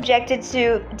is subjected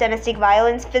to domestic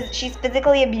violence. She's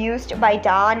physically abused by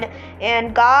Dawn.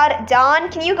 And God,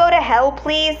 Dawn, can you go to hell,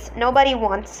 please? Nobody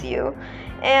wants you.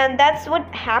 And that's what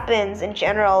happens in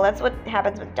general. That's what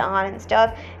happens with Dawn and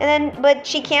stuff. And then, but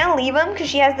she can't leave him because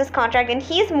she has this contract, and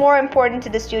he's more important to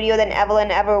the studio than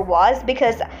Evelyn ever was,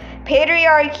 because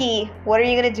patriarchy, what are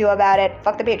you gonna do about it?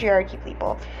 Fuck the patriarchy,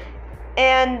 people.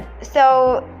 And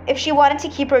so if she wanted to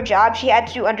keep her job, she had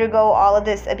to undergo all of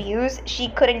this abuse. She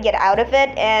couldn't get out of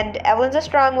it, and Evelyn's a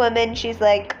strong woman. She's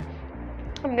like,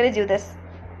 I'm gonna do this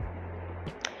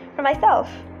for myself.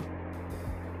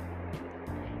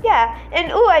 Yeah,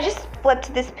 and ooh, I just flipped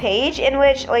to this page in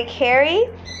which, like, Harry,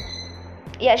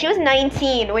 yeah, she was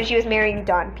 19 when she was marrying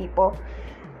Dawn, people.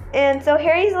 And so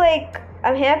Harry's like,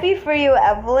 I'm happy for you,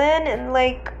 Evelyn, and,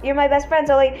 like, you're my best friend.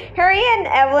 So, like, Harry and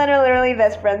Evelyn are literally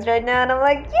best friends right now, and I'm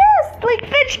like, yes, like,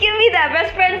 bitch, give me that.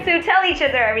 Best friends who tell each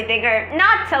other everything, or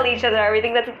not tell each other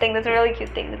everything. That's a thing. That's a really cute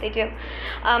thing that they do.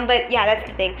 But, yeah, that's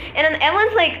the thing. And then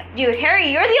Evelyn's like, dude,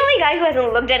 Harry, you're the only guy who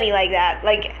hasn't looked at me like that.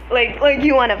 Like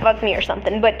you want to fuck me or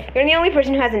something, but you're the only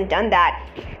person who hasn't done that.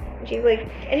 And she's like,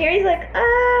 and Harry's like,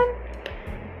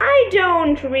 I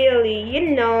don't really,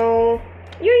 you know,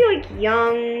 you're, like,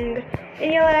 young.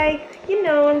 And you're like, you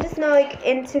know, I'm just not, like,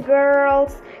 into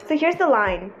girls. So here's the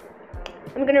line.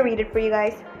 I'm gonna read it for you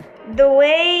guys. The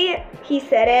way he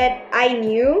said it, I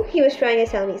knew he was trying to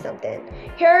tell me something.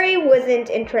 Harry wasn't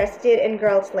interested in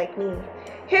girls like me.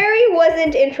 Harry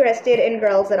wasn't interested in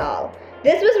girls at all.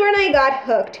 This was when I got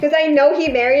hooked, because I know he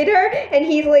married her, and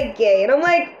he's, like, gay. And I'm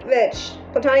like, bitch,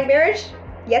 platonic marriage?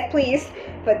 Yes, please.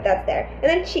 But that's there.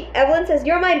 And then Evelyn says,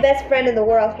 you're my best friend in the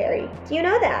world, Harry. Do you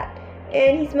know that?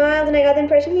 And he smiled, and I got the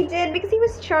impression he did because he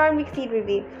was charmed, because he'd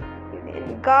really,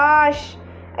 and gosh,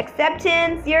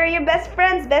 acceptance, you're your best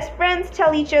friends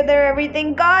tell each other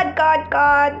everything. God,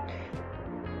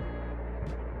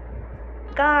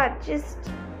 just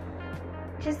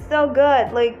so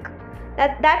good. Like,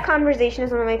 that conversation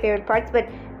is one of my favorite parts, but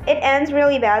it ends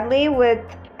really badly with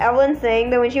Evelyn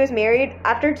saying that when she was married,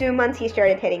 after 2 months, he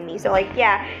started hitting me. So, like,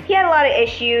 yeah, he had a lot of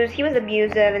issues. He was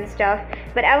abusive and stuff.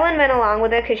 But Evelyn went along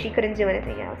with it because she couldn't do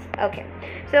anything else. Okay.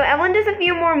 So, Evelyn does a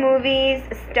few more movies,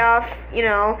 stuff, you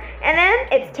know. And then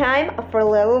it's time for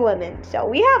Little Women. So,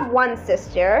 we have one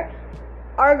sister,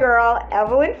 our girl,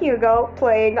 Evelyn Hugo,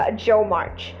 playing Jo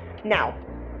March. Now,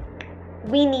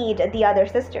 we need the other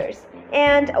sisters.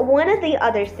 And one of the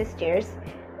other sisters,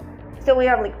 so we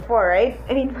have, like, 4, right?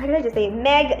 I mean, why did I just say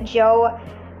Meg, Jo,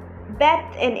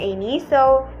 Beth, and Amy?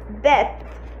 So Beth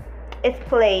is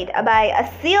played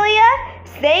by Celia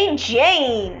St.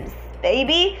 James,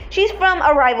 baby. She's from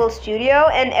a rival studio,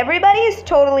 and everybody is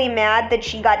totally mad that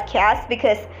she got cast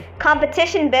because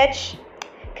competition, bitch.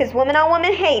 Because women on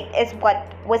women hate is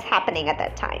what was happening at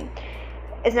that time.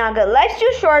 It's not good. Life's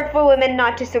too short for women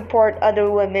not to support other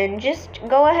women. Just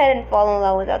go ahead and fall in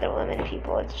love with other women,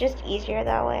 people. It's just easier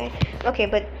that way. Okay,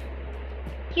 but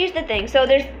here's the thing. So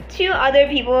there's two other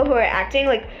people who are acting.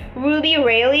 Like Ruby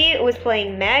Rayleigh was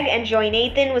playing Meg, and Joy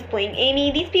Nathan was playing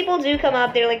Amy. These people do come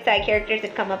up. They're like side characters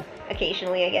that come up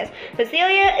occasionally, I guess. But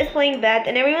Celia is playing Beth,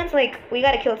 and everyone's like, we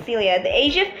gotta kill Celia. At the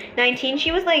age of 19,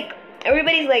 she was like,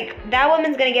 everybody's like, that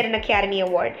woman's gonna get an Academy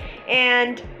Award.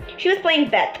 And she was playing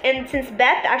Beth. And since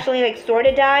Beth actually like sort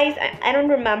of dies, I don't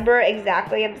remember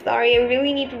exactly. I'm sorry. I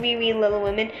really need to reread Little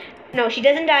Women. No, she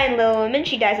doesn't die in Little Women.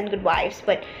 She dies in Good Wives.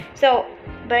 But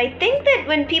I think that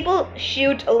when people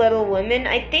shoot Little Women,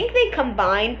 I think they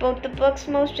combine both the books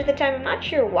most of the time. I'm not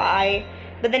sure why.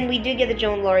 But then we do get the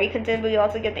Joan Laurie content, but we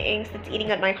also get the angst that's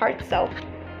eating at my heart. So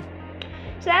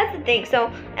that's the thing.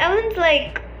 So Evelyn's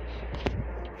like,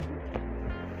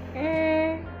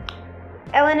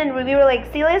 Ellen and Ruby were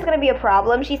like, Celia's gonna be a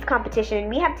problem. She's competition, and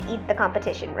we have to eat the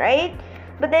competition, right?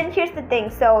 But then here's the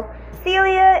thing. So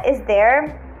Celia is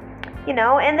there, you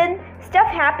know, and then stuff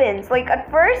happens. Like at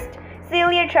first,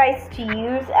 Celia tries to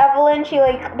use Evelyn. She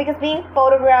like, because being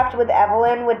photographed with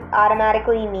Evelyn would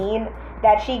automatically mean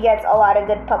that she gets a lot of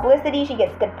good publicity. She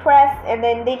gets good press, and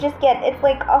then they just get, it's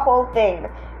like a whole thing.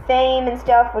 Fame and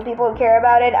stuff for people who care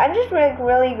about it. I'm just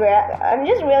really glad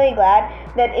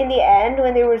that in the end,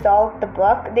 when they resolved the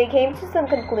book, they came to some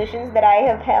conclusions that I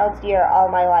have held dear all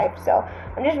my life. So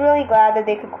I'm just really glad that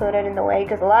they concluded in the way,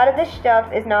 because a lot of this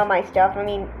stuff is not my stuff. I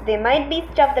mean, they might be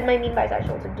stuff that might mean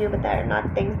bisexuals would do, but they're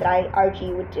not things that I,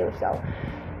 Archie, would do. So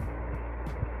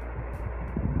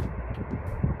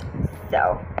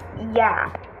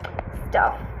yeah,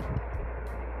 stuff.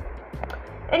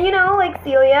 And you know, like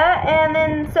Celia, and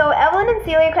then so Evelyn and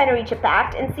Celia kind of reach a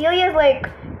pact, and Celia's like,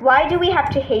 why do we have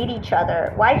to hate each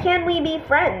other? Why can't we be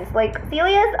friends? Like,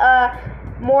 Celia's a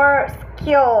more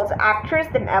skilled actress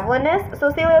than Evelyn is, so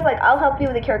Celia's like, I'll help you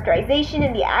with the characterization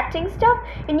and the acting stuff,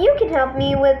 and you can help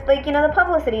me with, like, you know, the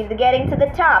publicity, the getting to the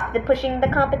top, the pushing the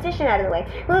competition out of the way.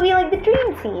 We'll be like the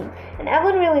dream team. And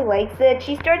Evelyn really likes it.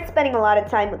 She starts spending a lot of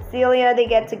time with Celia. They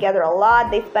get together a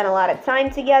lot. They spend a lot of time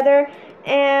together,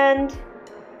 and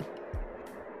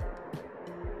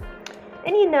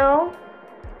you know,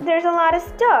 there's a lot of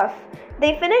stuff.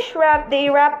 They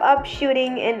wrap up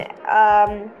shooting in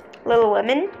Little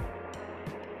Women.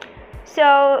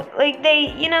 So like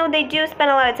they do spend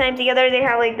a lot of time together. They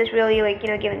have like this really like, you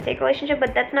know, give and take relationship,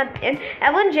 but that's not it.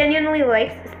 Evelyn genuinely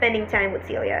likes spending time with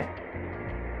Celia.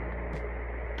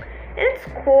 And it's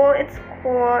cool.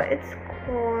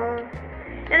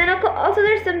 And then also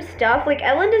there's some stuff, like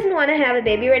Evelyn doesn't want to have a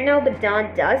baby right now, but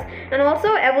Dawn does. And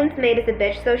also Evelyn's maid is a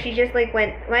bitch, so she just like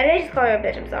went, why did I just call her a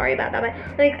bitch? I'm sorry about that. But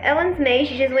like Evelyn's maid,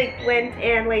 she just like went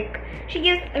and like, she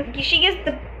gives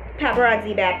the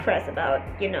paparazzi bad press about,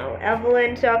 you know,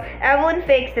 Evelyn. So Evelyn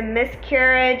fakes a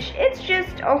miscarriage. It's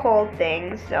just a whole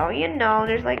thing. So, you know,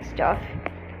 there's like stuff.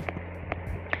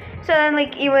 So then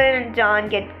like Evelyn and Dawn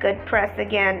get good press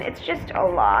again. It's just a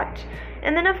lot.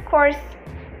 And then of course,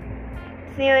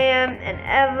 Celia and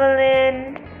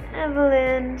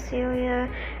Evelyn, Celia.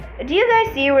 Do you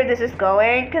guys see where this is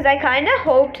going? Because I kind of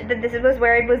hoped that this was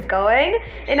where it was going,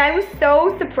 and I was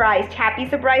so surprised, happy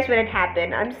surprised when it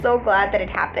happened. I'm so glad that it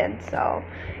happened. So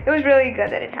it was really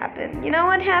good that it happened. You know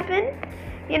what happened?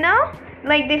 You know,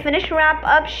 like they wrap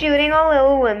up shooting on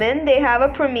Little Women. They have a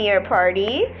premiere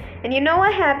party, and you know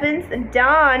what happens?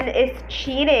 Dawn is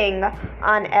cheating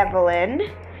on Evelyn,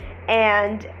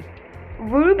 and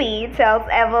Ruby tells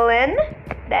Evelyn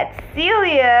that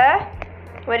Celia,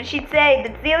 what did she say?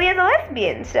 That Celia's a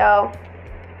lesbian. So,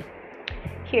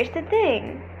 here's the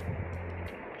thing.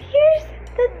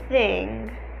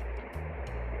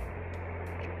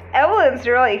 Evelyn's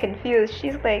really confused.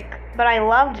 She's like, but I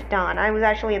loved Dawn. I was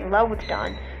actually in love with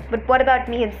Dawn. But what about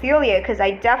me and Celia? Because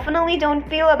I definitely don't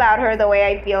feel about her the way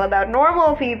I feel about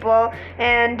normal people.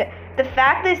 And the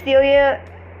fact that Celia,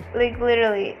 like,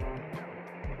 literally...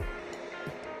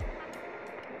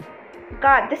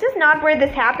 God, this is not where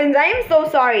this happens. I am so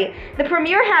sorry. The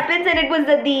premiere happens and it was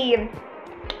at the...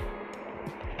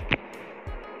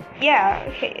 Yeah,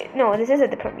 okay. No, this is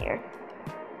at the premiere.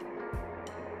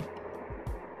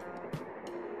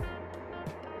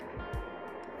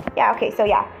 Yeah, okay, so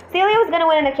yeah. Celia was gonna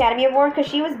win an Academy Award because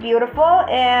she was beautiful,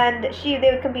 and they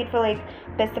would compete for, like,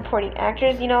 Best Supporting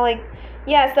Actress, you know, like...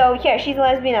 Yeah, so, yeah, she's a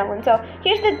lesbian, Evelyn. So,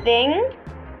 here's the thing.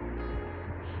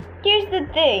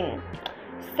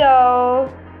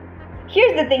 So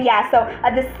here's the thing, yeah, so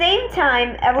at the same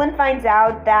time, Evelyn finds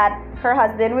out that her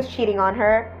husband was cheating on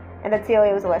her and that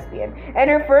Celia was a lesbian. And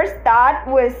her first thought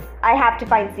was, I have to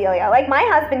find Celia. Like, my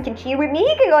husband can cheat with me,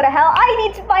 he can go to hell, I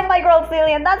need to find my girl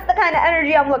Celia, and that's the kind of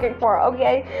energy I'm looking for,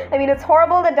 okay? I mean, it's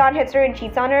horrible that Don hits her and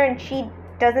cheats on her, and she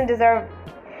doesn't deserve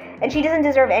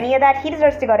any of that. He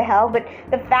deserves to go to hell, but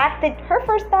the fact that her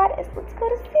first thought is, let's go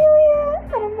to Celia,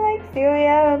 and I'm like,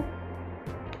 Celia.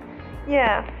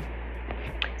 Yeah.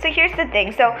 So here's the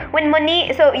thing. So when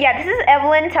Monique, this is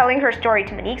Evelyn telling her story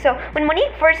to Monique. So when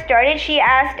Monique first started, she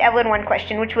asked Evelyn one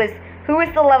question, which was, who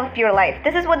is the love of your life?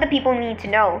 This is what the people need to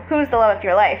know. Who's the love of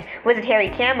your life? Was it Harry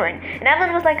Cameron? And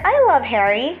Evelyn was like, I love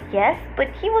Harry, yes,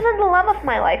 but he wasn't the love of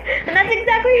my life. And that's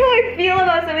exactly how I feel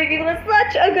about so many people. It's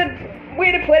such a good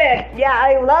way to put it. Yeah,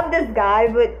 I love this guy,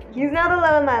 but he's not the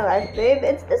love of my life, babe.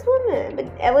 It's this woman.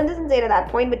 But Evelyn doesn't say it at that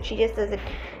point, but she just says it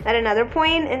at another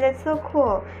point, and that's so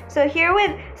cool. So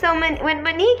when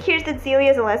Monique hears that Celia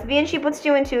is a lesbian, she puts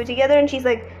 2 and 2 together, and she's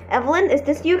like, Evelyn, is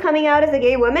this you coming out as a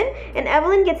gay woman? And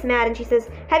Evelyn gets mad, and she says,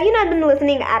 have you not been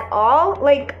listening at all?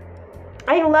 Like,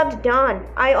 I loved Don.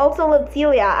 I also loved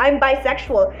Celia. I'm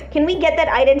bisexual. Can we get that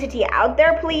identity out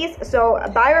there, please? So,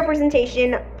 bi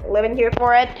representation, living here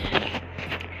for it.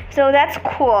 So that's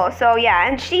cool. So yeah,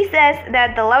 and she says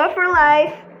that the love of her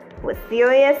life was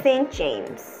Celia St.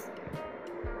 James.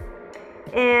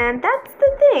 And that's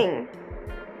the thing.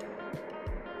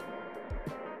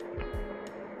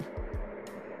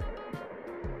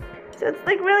 So it's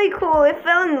like really cool. They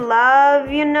fell in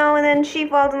love, you know, and then she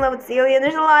falls in love with Celia.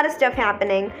 There's a lot of stuff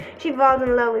happening. She falls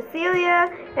in love with Celia,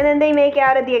 and then they make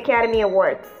out at the Academy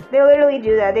Awards. They literally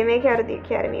do that. They make out at the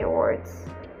Academy Awards.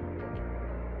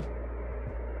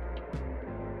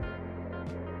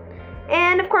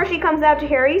 And of course she comes out to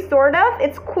Harry, sort of.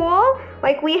 It's cool.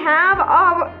 Like we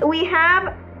have, we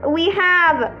have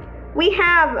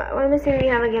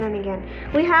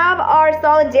our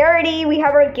solidarity. We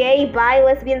have our gay, bi,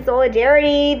 lesbian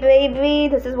solidarity, baby.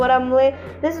 This is what I'm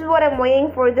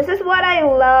waiting for. This is what I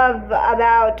love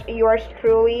about yours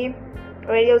truly,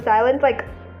 Radio Silence. Like,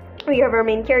 we have our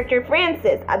main character,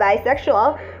 Francis, a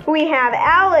bisexual. We have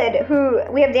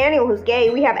Daniel, who's gay.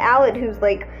 We have Aled, who's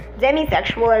like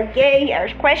demisexual or gay or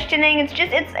questioning.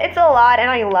 It's a lot, and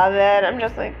I love it. I'm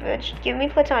just like, bitch, give me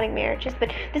platonic marriages.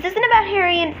 But this isn't about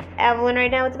Harry and Evelyn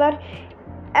right now. It's about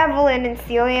Evelyn and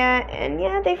Celia, and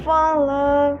yeah, they fall in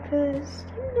love because,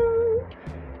 you know.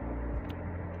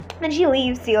 Then she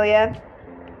leaves Celia.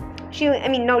 She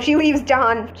leaves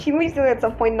Don. She leaves Celia at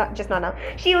some point, not now.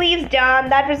 She leaves Don.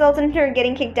 That results in her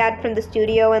getting kicked out from the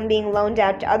studio and being loaned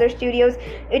out to other studios,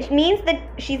 which means that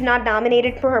she's not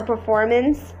nominated for her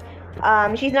performance.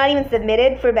 She's not even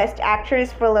submitted for Best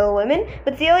Actress for Little Women,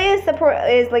 but Celia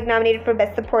is like nominated for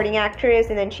Best Supporting Actress,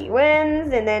 and then she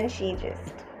wins, and then she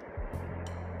just,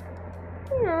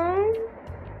 you know,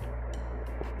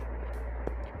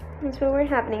 that's what we're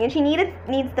happening. And she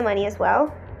needs the money as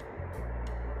well.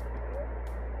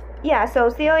 Yeah, so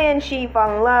Celia and she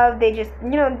fall in love. They just, you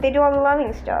know, they do all the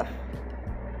loving stuff.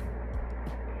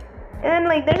 And then,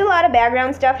 like, there's a lot of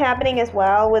background stuff happening as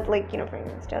well with, like, you know,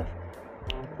 pregnant stuff.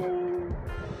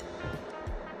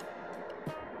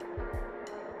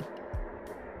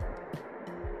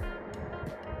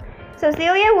 So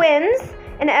Celia wins,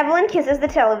 and Evelyn kisses the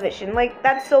television. Like,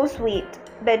 that's so sweet.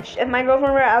 Bitch, if my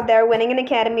girlfriend were out there winning an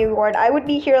Academy Award, I would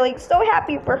be here, like, so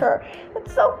happy for her.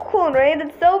 That's so cool, right?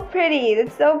 That's so pretty.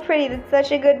 That's so pretty. That's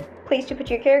such a good place to put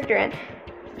your character in.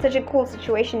 Such a cool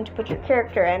situation to put your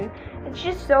character in. It's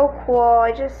just so cool.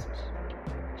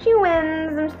 She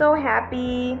wins. I'm so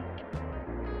happy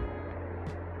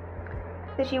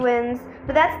that she wins.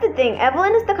 But that's the thing.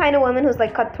 Evelyn is the kind of woman who's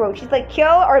like cutthroat. She's like,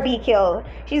 kill or be killed.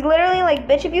 She's literally like,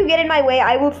 bitch, if you get in my way,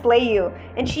 I will slay you.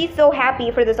 And she's so happy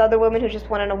for this other woman who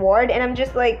just won an award. And I'm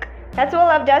just like, that's what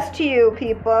love does to you,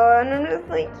 people. And I'm just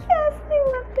like, yes,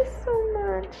 I love this so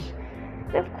much.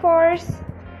 And of course.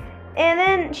 And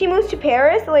then she moves to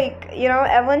Paris. Like, you know,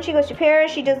 Evelyn, she goes to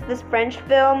Paris. She does this French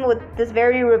film with this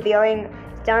very revealing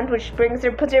stunt, which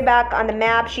puts her back on the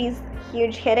map. She's a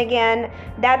huge hit again.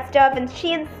 That stuff. And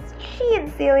she and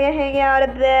Celia hang out a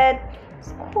bit.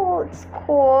 It's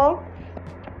cool.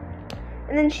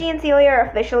 And then she and Celia are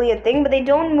officially a thing, but they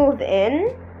don't move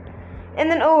in. And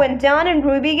then, and Don and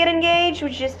Ruby get engaged,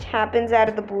 which just happens out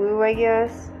of the blue, I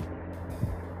guess.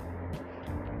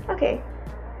 Okay.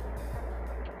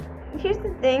 Here's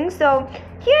the thing.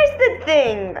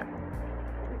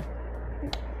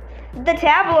 The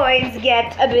tabloids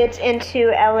get a bit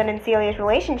into Ellen and Celia's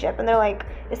relationship, and they're like,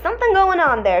 There's something going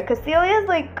on there, because Celia's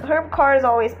like, her car is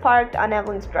always parked on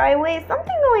Evelyn's driveway.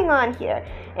 Something going on here.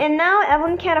 And now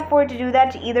Evelyn can't afford to do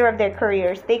that to either of their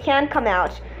careers. They can't come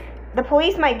out. The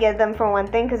police might get them for one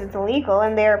thing, because it's illegal,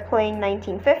 and they're playing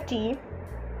 1950.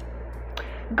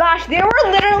 Gosh, they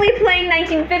were literally playing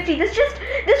 1950. This just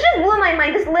blew my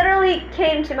mind. This literally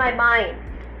came to my mind.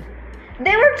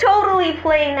 They were totally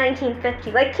playing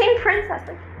 1950, like King Princess.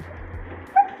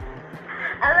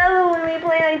 I love it when we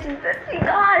play 1950.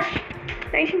 Gosh,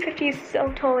 1950 is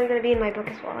so totally gonna be in my book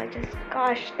as well.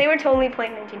 Gosh, they were totally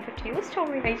playing 1950. It was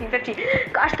totally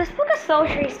 1950. Gosh, this book is so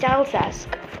Harry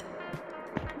Styles-esque.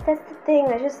 That's the thing.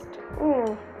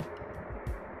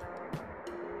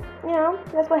 You know,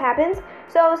 that's what happens.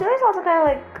 So there's also kind of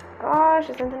like, gosh,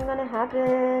 is something gonna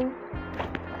happen?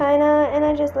 Kinda, and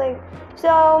I just like,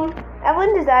 so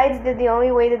Evelyn decides that the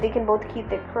only way that they can both keep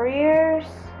their careers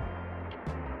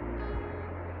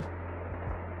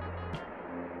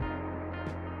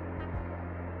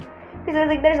because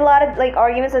like there's a lot of like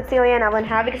arguments that Celia and Evelyn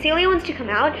have, because Celia wants to come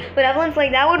out, but Evelyn's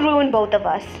like, that would ruin both of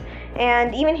us.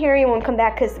 And even Harry won't come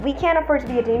back because we can't afford to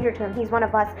be a danger to him. He's one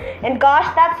of us. And gosh,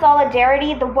 that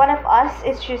solidarity, the one of us,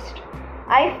 is just,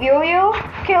 I feel you.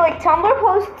 Okay, like Tumblr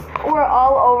posts were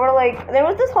all over. Like there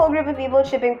was this whole group of people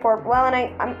shipping Porkwell,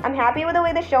 and I'm happy with the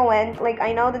way the show went. Like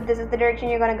I know that this is the direction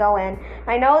you're gonna go in.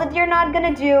 I know that you're not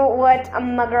gonna do what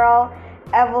my girl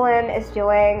Evelyn is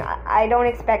doing. I don't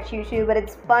expect you to, but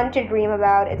it's fun to dream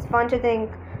about. It's fun to think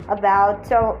about.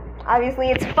 So obviously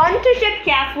it's fun to ship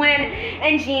Catherine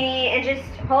and Jeannie and just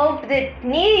hope that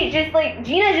Gina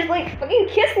just like fucking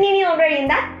kiss Nene already in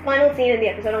that final scene in the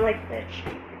episode. I'm like, bitch,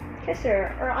 kiss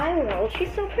her, or I will.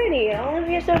 She's so pretty.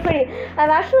 Olivia's so pretty. I've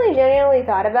actually genuinely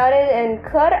thought about it, and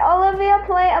could Olivia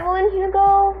play Evelyn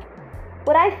Hugo?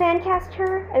 Would I fan cast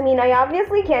her? I mean, I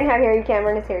obviously can't have Harry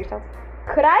Cameron as Harry Styles.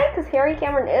 Could I? Because Harry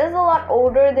Cameron is a lot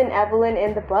older than Evelyn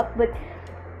in the book, but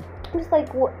I'm just like,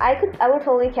 I would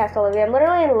totally cast Olivia. I'm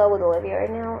literally in love with Olivia right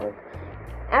now. Like,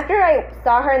 after I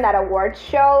saw her in that awards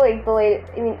show, like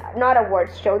not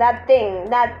awards show, that thing,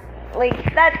 that I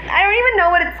don't even know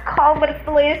what it's called, but it's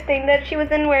the latest thing that she was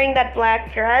in, wearing that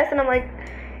black dress, and I'm like,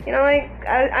 you know, like,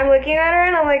 I'm looking at her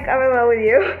and I'm like, I'm in love with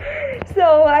you.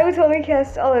 So I would totally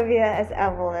cast Olivia as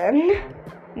Evelyn.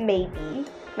 Maybe.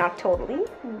 Not totally.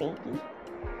 Maybe.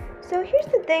 So here's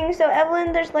the thing. So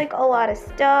Evelyn, there's like a lot of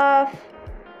stuff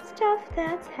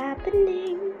that's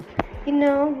happening, you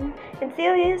know, and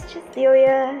Celia's just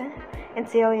Celia,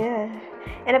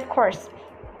 and of course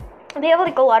they have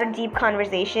like a lot of deep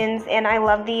conversations, and I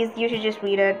love these. You should just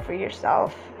read it for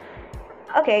yourself.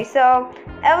 Okay, so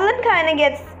Evelyn kind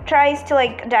of tries to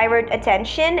like divert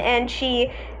attention, and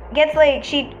she gets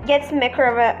Mick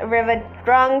Riva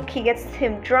drunk. He gets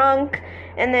him drunk,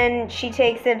 and then she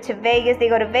takes him to Vegas. They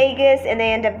go to Vegas, and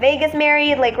they end up Vegas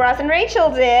married, like Ross and Rachel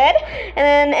did.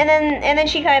 And then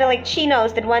she kind of like, she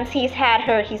knows that once he's had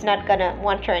her, he's not gonna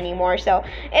want her anymore. So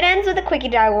it ends with a quickie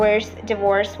divorce,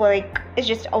 where like it's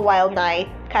just a wild night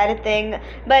kind of thing.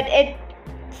 But it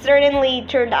certainly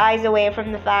turned eyes away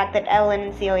from the fact that Ellen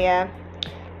and Celia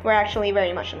were actually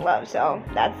very much in love. So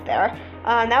that's there.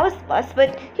 That was plus.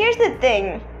 But here's the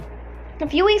thing. A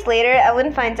few weeks later,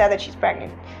 Evelyn finds out that she's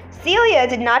pregnant. Celia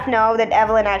did not know that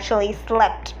Evelyn actually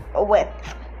slept with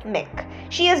Mick.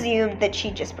 She assumed that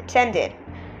she just pretended.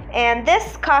 And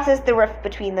this causes the rift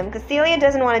between them, because Celia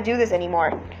doesn't want to do this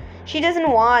anymore. She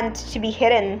doesn't want to be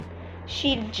hidden.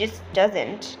 She just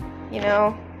doesn't, you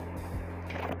know?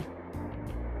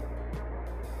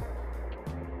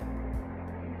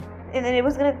 And then it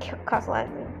was going to cause a lot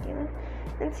of, you know?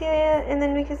 And Celia, and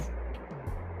then because...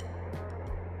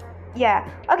 Yeah.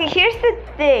 Okay, here's the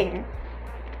thing.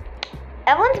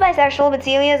 Evelyn's bisexual, but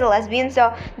Celia is a lesbian,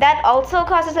 so that also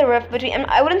causes a rift between...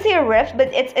 I wouldn't say a rift,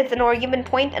 but it's an argument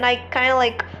point, and I kind of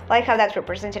like how that's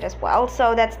represented as well,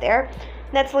 so that's there.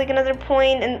 That's like another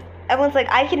point, and Evelyn's like,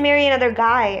 I can marry another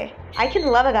guy. I can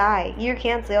love a guy. You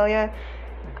can't, Celia.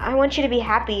 I want you to be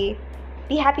happy.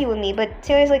 Be happy with me, but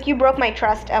Celia's like, you broke my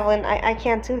trust, Evelyn. I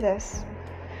can't do this.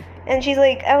 And she's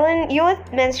like, Evelyn, you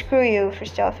let men screw you for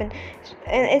stuff, and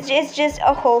it's just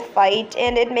a whole fight,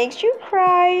 and it makes you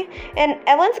cry. And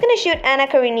Evelyn's gonna shoot Anna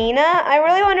Karenina. I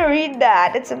really want to read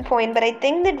that at some point, but I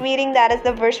think that reading that as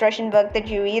the first Russian book that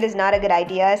you read is not a good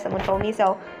idea. Someone told me,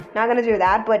 so not gonna do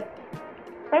that. But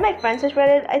one of my friends has read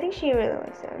it. I think she really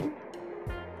likes it.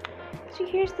 So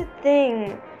here's the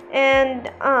thing,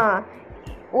 and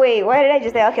wait, what did I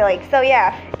just say? Okay, like, so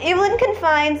yeah, Evelyn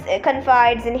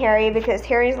confides in Harry, because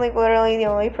Harry's like literally the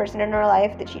only person in her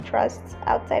life that she trusts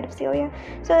outside of Celia.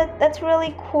 So that's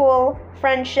really cool.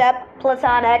 Friendship,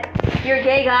 platonic. You're a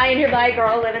gay guy and you're bi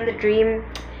girl living the dream.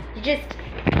 You just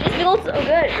just feels so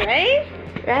good, right?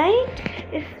 Right?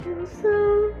 It feels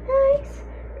so nice,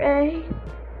 right?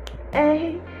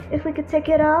 Hey, if we could take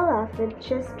it all off and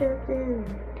just drop in.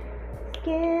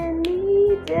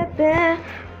 Skinny dipping,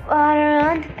 water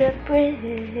under the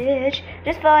bridge.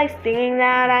 Just felt like singing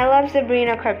that. I love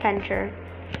Sabrina Carpenter.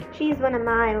 She's one of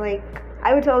mine. Like,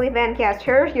 I would totally fan cast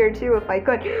her here too if I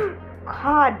could.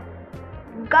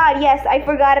 God, yes, I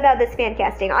forgot about this fan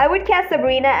casting. I would cast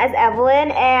Sabrina as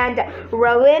Evelyn and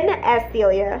Rowan as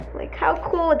Celia. Like, how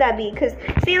cool would that be? Because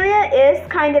Celia is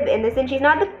kind of innocent. She's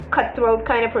not the cutthroat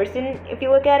kind of person, if you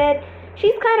look at it.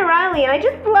 She's kind of Riley, and I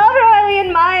just love Riley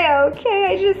and Maya, okay?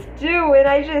 I just do, and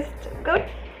I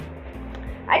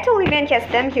totally fan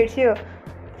cast them here, too.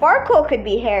 Farkle could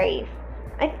be Harry.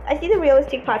 I see the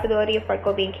realistic possibility of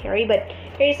Farkle being Harry, but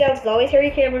Harry Styles is always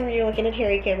Harry Cameron when you're looking at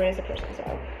Harry Cameron as a person,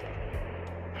 so...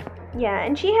 Yeah,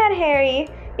 and she had Harry.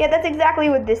 Yeah, that's exactly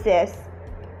what this is.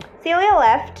 Celia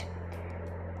left,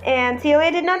 and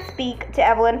Celia did not speak to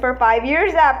Evelyn for 5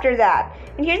 years after that.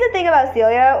 And here's the thing about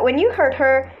Celia, when you hurt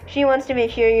her, she wants to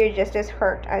make sure you're just as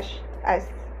hurt as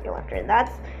you left her. And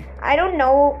I don't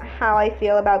know how I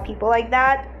feel about people like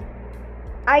that.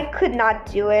 I could not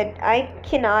do it. I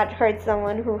cannot hurt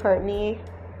someone who hurt me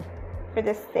for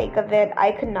the sake of it.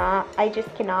 I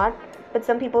just cannot. But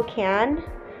some people can.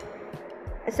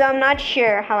 So I'm not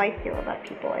sure how I feel about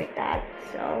people like that.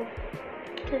 So,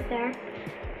 just there.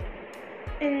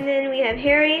 And then we have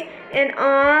Harry. And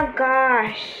oh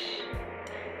gosh.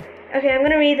 Okay, I'm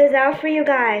gonna read this out for you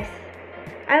guys.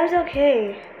 I was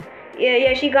okay.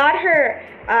 Yeah, she got her,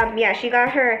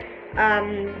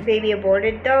 baby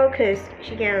aborted though, because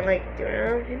she can't, like, do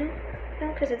it, you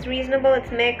know? Because it's reasonable,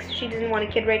 it's mixed, she doesn't want a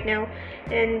kid right now,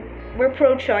 and we're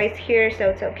pro-choice here, so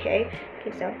it's okay.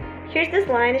 Okay, so, here's this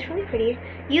line, it's really pretty.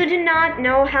 You do not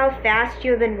know how fast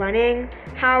you have been running,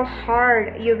 how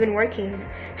hard you have been working,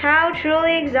 how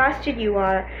truly exhausted you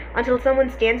are, until someone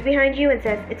stands behind you and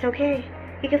says, it's okay,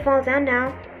 you can fall down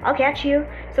now, I'll catch you.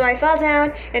 So I fell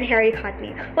down, and Harry caught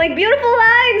me. Like, beautiful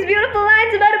lines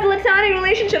about a platonic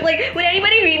relationship. Like, would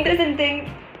anybody read this and think,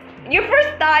 your first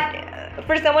thought,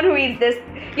 for someone who reads this,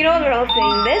 you know they're all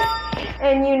saying this,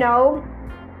 and you know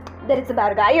that it's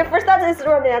about a guy. Your first thought is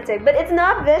romantic, but it's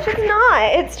not, bitch, it's not.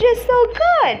 It's just so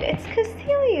good. It's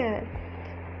Cecilia.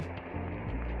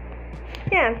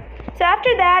 Yeah. So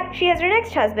after that, she has her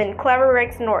next husband, Clever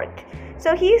Rex North.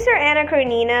 So he's her Anna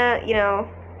Karenina, you know,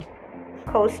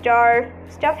 co-star.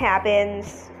 Stuff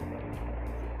happens.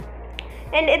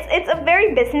 And it's a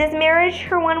very business marriage,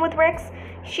 her one with Rex.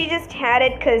 She just had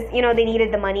it because, you know, they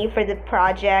needed the money for the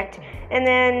project. And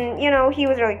then, you know, he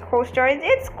was really co-star.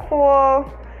 It's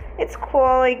cool. It's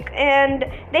cool, like, and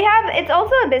they have, it's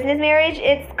also a business marriage.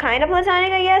 It's kind of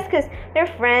platonic, I guess, because they're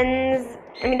friends.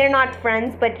 I mean, they're not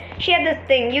friends, but she had this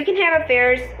thing. You can have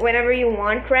affairs whenever you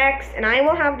want, Rex, and I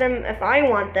will have them if I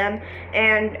want them,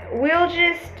 and we'll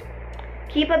just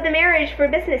keep up the marriage for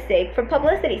business sake, for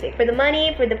publicity sake, for the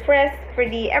money, for the press, for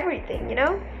the everything, you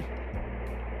know?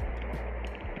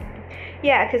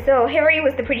 Yeah, because so Harry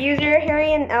was the producer.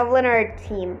 Harry and Evelyn are a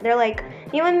team. They're like,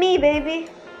 you and me, baby.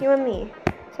 You and me.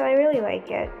 So I really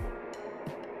like it.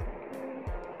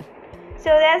 So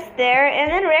that's there,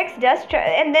 and then Rex does try,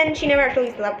 and then she never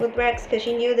actually slept with Rex because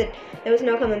she knew that there was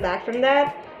no coming back from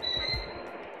that.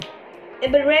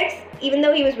 But Rex, even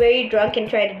though he was very drunk and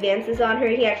tried advances on her,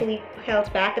 he actually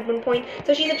held back at one point.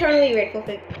 So she's eternally grateful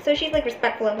for, so she's like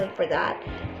respectful of him for that.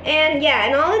 And yeah,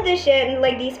 and all of this shit, and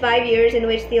like these 5 years in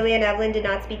which Celia and Evelyn did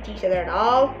not speak to each other at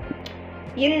all.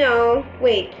 You know,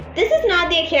 wait, this is not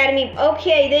the Academy.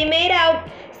 Okay, they made out.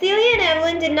 Celia and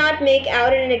Evelyn did not make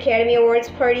out at an Academy Awards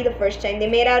party the first time. They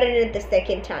made out at it the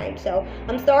second time. So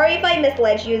I'm sorry if I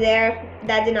misled you there.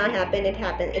 That did not happen. It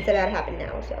happened. It's about to happen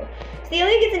now. So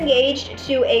Celia gets engaged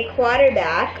to a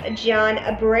quarterback, John,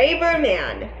 a braver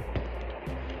man.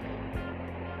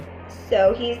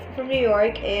 So he's from New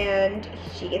York, and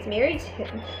she gets married to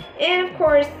him. And of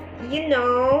course, you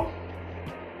know,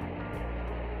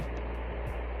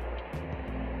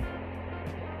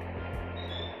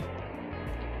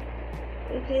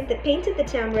 they painted the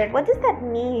town red. What does that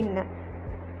mean?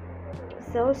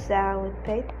 So sad. We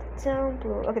painted the town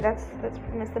blue. Okay, that's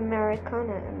Miss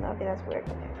Americana. And okay, that's weird.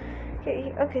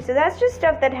 Okay, so that's just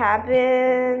stuff that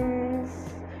happens.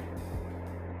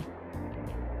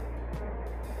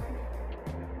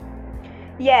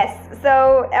 Yes,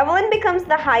 so Evelyn becomes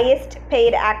the highest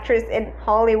paid actress in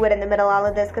Hollywood in the middle of all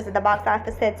of this because of the box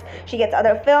office hits. She gets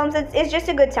other films. It's just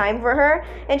a good time for her.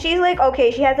 And she's like,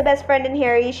 okay, she has a best friend in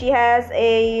Harry. She has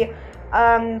a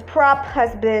prop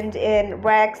husband in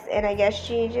Rex. And I guess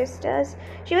she just does.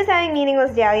 She was having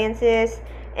meaningless dalliances.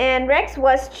 And Rex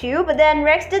was too, but then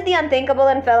Rex did the unthinkable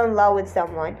and fell in love with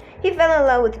someone. He fell in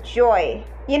love with Joy.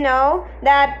 You know,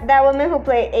 that woman who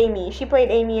played Amy. She played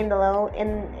Amy in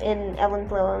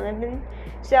Evelyn's Little Women.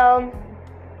 So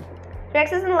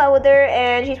Rex is in love with her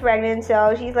and she's pregnant,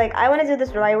 so she's like, I want to do this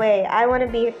the right way. I want to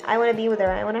be with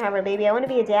her. I want to have her baby. I want to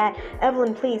be a dad.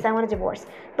 Evelyn, please, I want a divorce.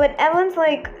 But Evelyn's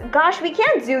like, gosh, we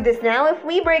can't do this now. If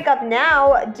we break up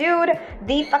now, dude,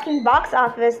 the fucking box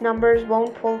office numbers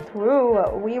won't pull through.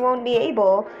 We won't be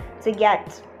able to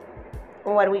get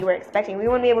what we were expecting. We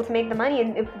won't be able to make the money,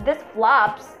 and if this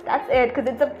flops, that's it,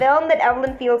 because it's a film that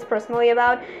Evelyn feels personally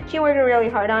about. She worked really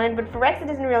hard on it, but for Rex it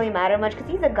doesn't really matter much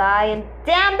because he's a guy, and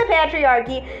damn the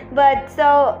patriarchy. But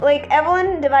so, like,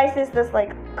 Evelyn devises this,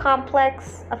 like,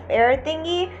 complex affair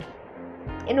thingy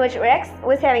in which Rex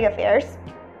was having affairs,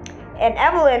 and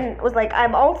Evelyn was like,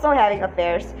 I'm also having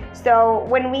affairs, so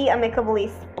when we amicably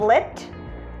split,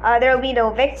 there will be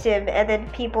no victim, and then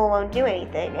people won't do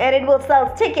anything. And it will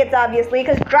sell tickets, obviously,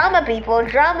 because drama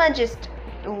just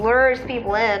lures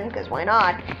people in, because why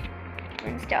not?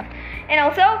 And stuff. And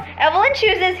also, Evelyn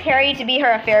chooses Harry to be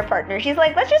her affair partner. She's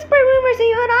like, let's just spread rumors that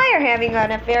you and I are having an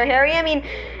affair, Harry. I mean,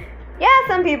 yeah,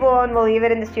 some people won't believe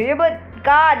it in the studio, but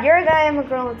God, you're a guy, I'm a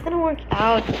girl. It's gonna work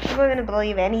out. People are gonna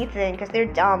believe anything, because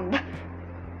they're dumb.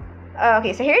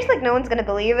 Okay, so Harry's like, no one's gonna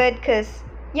believe it, because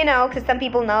some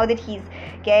people know that he's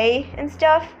gay and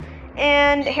stuff.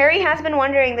 And Harry has been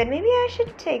wondering that maybe I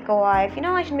should take a wife.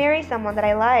 I should marry someone that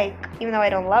I like. Even though I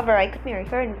don't love her, I could marry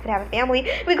her and we could have a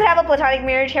family. We could have a platonic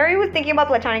marriage. Harry was thinking about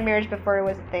platonic marriage before it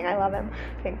was a thing. I love him.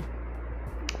 Okay.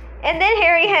 And then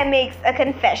Harry makes a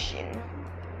confession.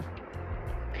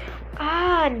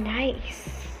 Ah, nice.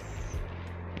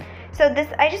 So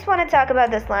I just want to talk about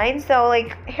this line. So,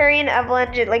 like, Harry and Evelyn,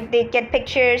 they get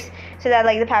pictures so that,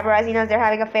 like, the paparazzi knows they're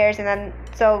having affairs, and then,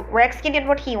 so Rex can get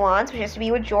what he wants, which is to be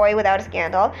with Joy without a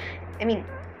scandal. I mean,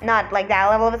 not like that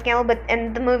level of a scandal,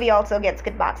 and the movie also gets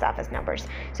good box office numbers.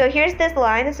 So here's this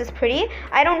line. This is pretty.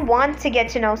 I don't want to get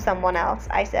to know someone else,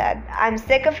 I said. I'm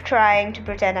sick of trying to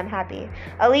pretend I'm happy.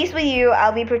 At least with you,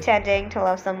 I'll be pretending to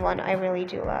love someone I really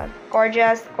do love.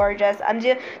 Gorgeous, gorgeous.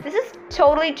 This is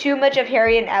totally too much of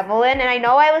Harry and Evelyn, and I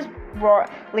know I was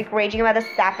raging about the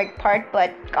sapphic part,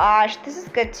 but gosh, this is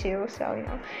good too, so,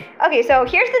 Okay, so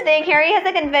here's the thing. Harry has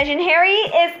a confession. Harry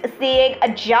is seeing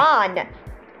a John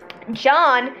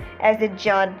as a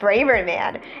John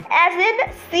Braverman, as in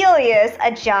Celia's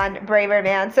a John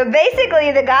Braverman. So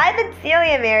basically, the guy that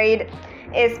Celia married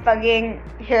is fucking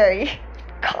Harry.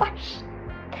 Gosh.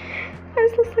 I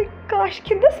was just like, gosh,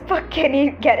 can this book get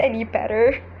any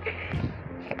better?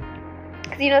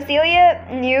 Because, Celia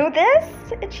knew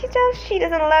this, and she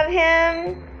doesn't love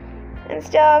him, and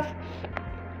stuff.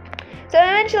 So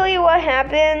eventually what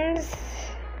happens...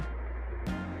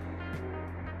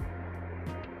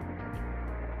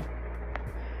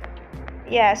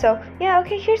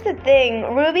 okay, here's the thing.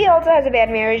 Ruby also has a bad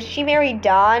marriage. She married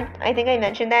Don. I think I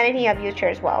mentioned that, and he abused her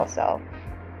as well, so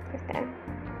there's that.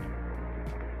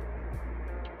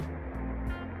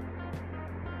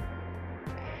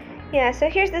 Yeah, so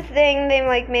here's the thing. They,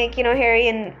 make, Harry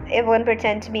and Evelyn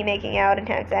pretend to be making out and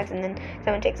have sex, and then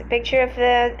someone takes a picture of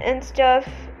it and stuff.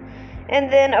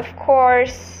 And then, of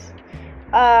course,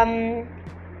 the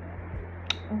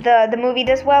movie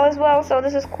does well as well, so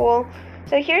this is cool.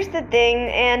 So here's the thing,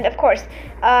 and of course,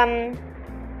 so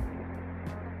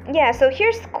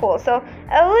here's cool. So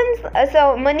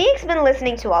so Monique's been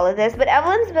listening to all of this, but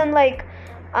Evelyn's been like,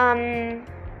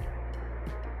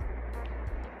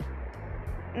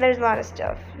 there's a lot of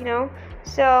stuff,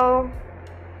 so,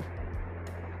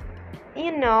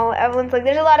 Evelyn's like,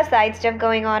 there's a lot of side stuff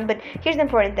going on, but here's the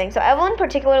important thing. So Evelyn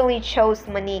particularly chose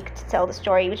Monique to tell the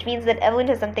story, which means that Evelyn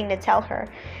has something to tell her.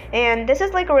 And this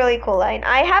is, like, a really cool line.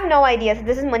 I have no idea, so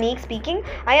this is Monique speaking.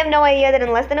 I have no idea that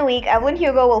in less than a week, Evelyn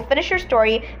Hugo will finish her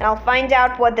story, and I'll find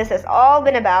out what this has all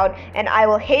been about, and I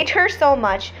will hate her so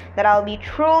much that I'll be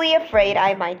truly afraid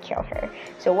I might kill her.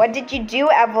 So what did you do,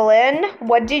 Evelyn?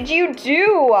 What did you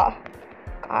do?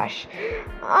 Gosh.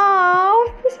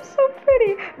 Oh, this is so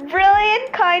pretty.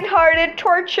 Brilliant, kind-hearted,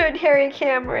 tortured Harry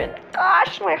Cameron.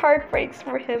 Gosh, my heart breaks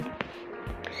for him.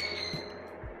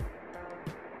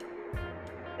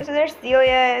 So there's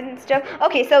Celia and stuff.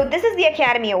 Okay, so this is the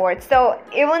Academy Awards. So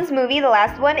Evelyn's movie, the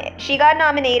last one, she got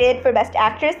nominated for Best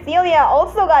Actress. Celia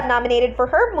also got nominated for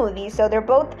her movie. So they're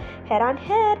both head on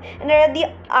head. And they're at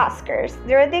the Oscars.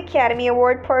 They're at the Academy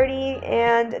Award party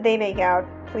and they make out.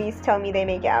 Please tell me they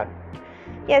make out.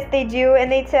 Yes, they do.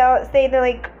 And they're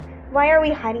like, why are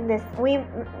we hiding this? We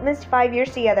missed 5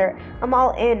 years together. I'm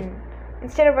all in.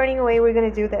 Instead of running away, we're gonna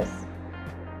do this.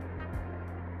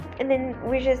 And then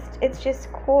it's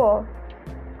just cool.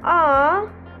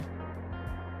 Aww.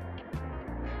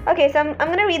 Okay, so I'm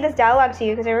gonna read this dialogue to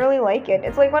you because I really like it.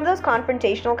 It's like one of those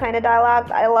confrontational kind of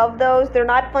dialogues. I love those. They're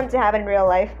not fun to have in real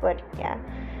life, but yeah.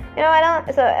 You know, I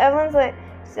don't. So Evelyn's like,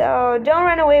 so don't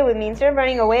run away with me. Instead of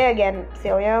running away again,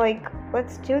 Celia, like,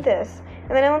 let's do this.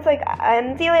 And then Evelyn's like,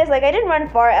 and Celia's like, I didn't run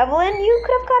far, Evelyn. You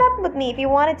could have caught up with me if you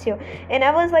wanted to. And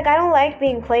Evelyn's like, I don't like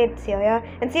being played, Celia.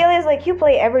 And Celia's like, you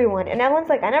play everyone. And Evelyn's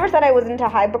like, I never said I wasn't a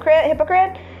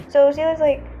hypocrite. So Celia's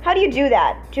like, how do you do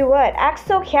that? Do what? Act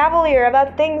so cavalier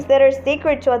about things that are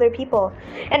sacred to other people.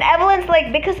 And Evelyn's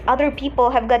like, because other people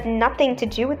have got nothing to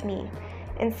do with me.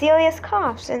 And Celia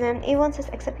coughs, and then Evelyn says,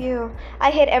 except you. I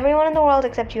hate everyone in the world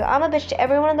except you. I'm a bitch to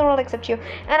everyone in the world except you.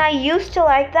 And I used to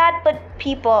like that, but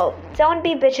people, don't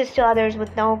be bitches to others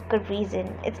with no good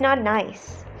reason. It's not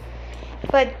nice.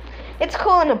 But it's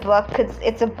cool in a book, because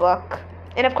it's a book.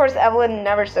 And of course, Evelyn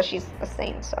never says she's a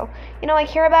saint, so. You know, I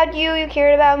care about you, you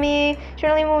cared about me. She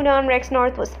really moved on. Rex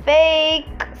North was fake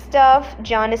stuff.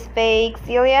 John is fake.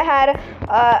 Celia had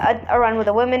a run with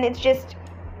a woman. It's just,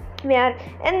 man.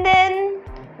 And then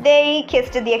they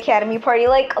kissed at the Academy party.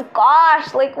 Like, oh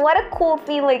gosh, like, what a cool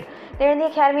scene. Like, they're in the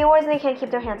Academy Awards and they can't keep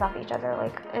their hands off each other.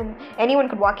 Like, and anyone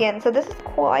could walk in. So this is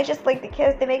cool. I just like the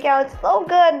kiss. They make out. It's so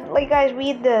good. Like, guys,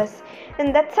 read this.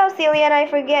 And that's how Celia and I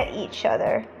forgave each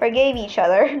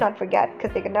other. Not forget,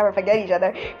 because they could never forget each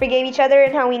other. Forgave each other,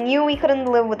 and how we knew we couldn't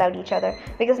live without each other.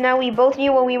 Because now we both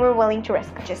knew what we were willing to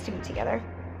risk just to be together.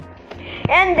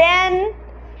 And then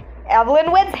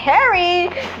Evelyn weds Harry.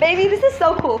 Baby, this is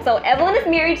so cool. So Evelyn is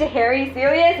married to Harry.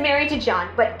 Celia is married to John.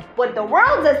 But what the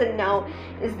world doesn't know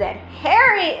is that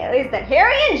Harry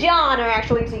and John are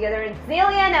actually together, and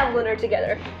Celia and Evelyn are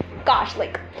together. Gosh,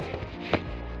 like,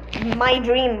 my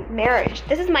dream marriage.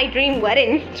 This is my dream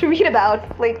wedding to read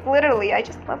about. Like, literally, I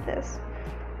just love this.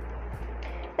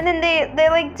 And then they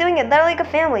like doing it. They're like a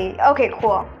family. Okay,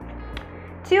 cool.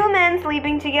 2 men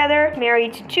sleeping together,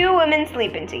 married to 2 women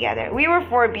sleeping together. We were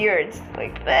 4 beards.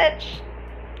 Like, bitch.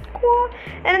 Cool.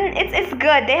 And it's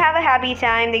good. They have a happy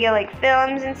time. They get like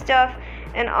films and stuff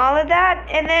and all of that.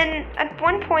 And then at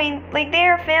one point, like,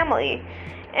 they're a family.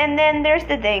 And then there's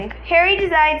the thing. Harry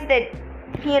decides that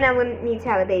he and Evelyn need to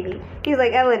have a baby. He's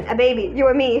like, Evelyn, a baby, you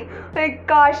and me. Like,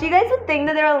 gosh, you guys would think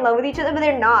that they're in love with each other, but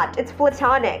they're not. It's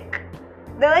platonic.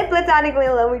 They're like platonically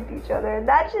in love with each other.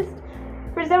 That just,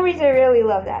 for some reason, I really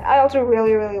love that. I also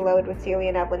really, really loved when Celia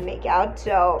and Evelyn make out.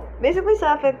 So basically,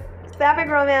 sapphic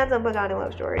romance and platonic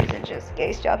love stories and just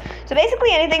gay stuff. So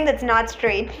basically, anything that's not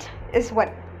straight is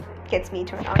what gets me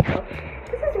turned on. So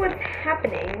this is what's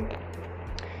happening.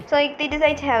 So like, they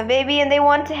decide to have a baby and they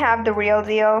want to have the real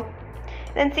deal.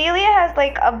 Then Celia has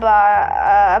like a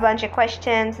bunch of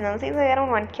questions, and then Celia's like, I don't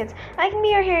want kids. I can be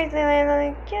your Harry. Celia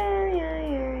like, yeah.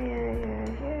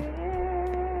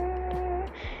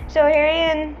 So Harry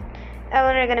and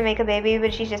Evelyn are gonna make a baby,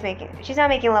 but she's not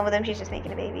making love with him, she's just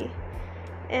making a baby.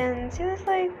 And Celia's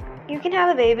like, you can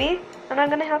have a baby, I'm not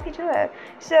gonna help you do it.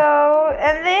 So,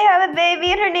 and they have a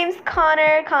baby, and her name's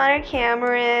Connor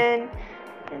Cameron.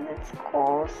 And it's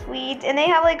cool, sweet, and they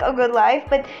have like a good life.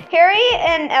 But Harry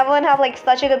and Evelyn have like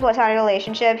such a good platonic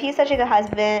relationship. He's such a good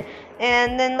husband.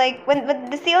 And then like when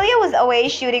Celia was away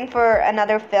shooting for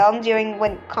another film during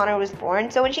when Connor was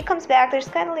born. So when she comes back, there's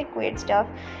kind of like weird stuff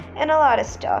and a lot of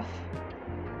stuff.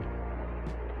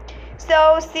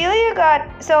 So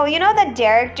Celia so you know the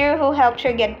director who helped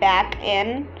her get back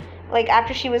in? Like,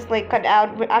 after she was, like,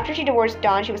 after she divorced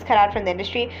Don, she was cut out from the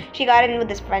industry. She got in with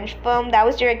this French film that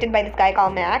was directed by this guy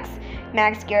called Max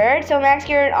Garrett. So Max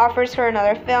Garrett offers her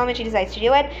another film, and she decides to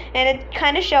do it. And it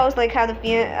kind of shows, like, how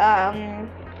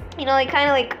you know, like, kind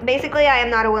of like, basically, I am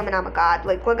not a woman, I'm a god.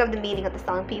 Like, look up the meaning of the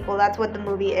song, people. That's what the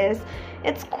movie is.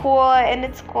 It's cool, and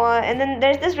it's cool. And then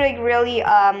there's this really,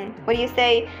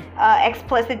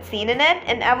 explicit scene in it.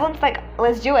 And everyone's like,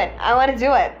 let's do it. I want to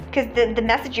do it. Because the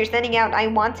message you're sending out, I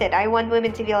want it. I want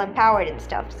women to feel empowered and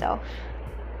stuff, so.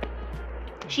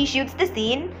 She shoots the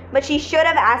scene, but she should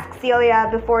have asked Celia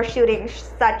before shooting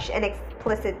such an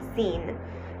explicit scene.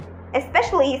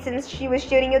 Especially since she was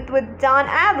shooting it with Don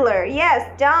Adler. Yes,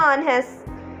 Don has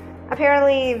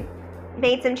apparently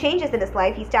made some changes in his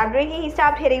life. He stopped drinking, he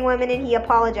stopped hitting women, and he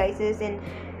apologizes. And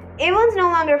Evelyn's no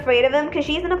longer afraid of him because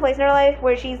she's in a place in her life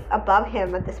where she's above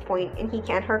him at this point, and he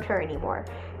can't hurt her anymore.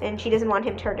 And she doesn't want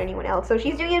him to hurt anyone else. So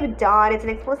she's doing it with Don. It's an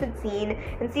explicit scene.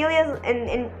 And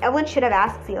and Evelyn should have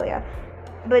asked Celia.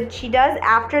 But she does,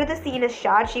 after the scene is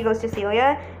shot, she goes to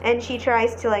Celia, and she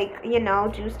tries to, like, you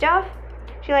know, do stuff.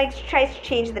 She tries to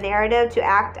change the narrative to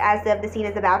act as if the scene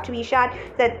is about to be shot,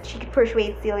 so that she could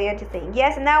persuade Celia into saying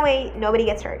yes, and that way nobody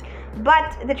gets hurt.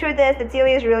 But the truth is that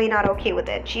Celia is really not okay with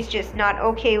it. She's just not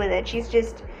okay with it. She's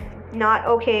just not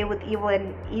okay with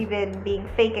Evelyn even being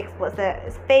fake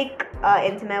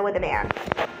intimate with a man.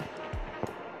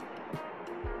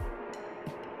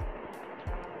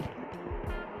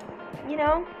 You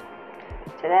know?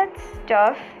 So that's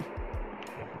stuff.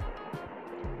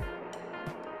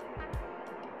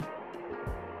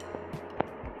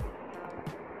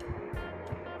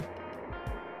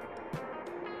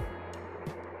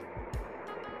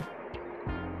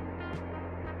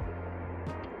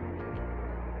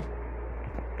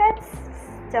 That's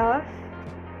stuff.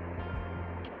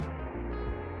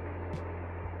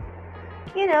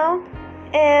 You know,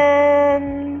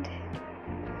 and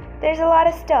there's a lot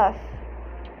of stuff.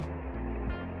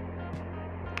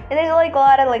 And there's like a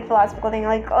lot of like philosophical things,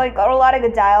 like a lot of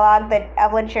good dialogue that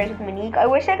Evelyn shares with Monique. I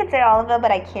wish I could say all of it,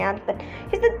 but I can't. But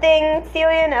here's the thing: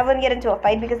 Celia and Evelyn get into a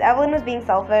fight because Evelyn was being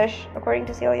selfish, according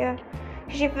to Celia.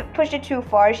 She pushed it too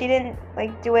far. She didn't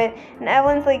like do it, and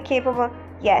Evelyn's like capable.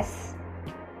 Yes.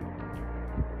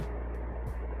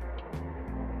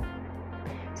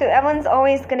 So Evelyn's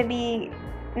always gonna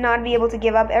not be able to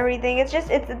give up everything. It's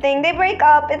the thing. They break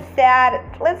up. It's sad.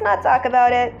 Let's not talk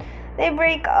about it. They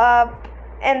break up.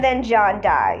 And then John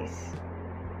dies.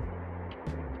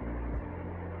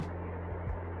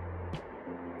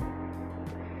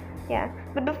 Yeah,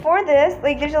 but before this,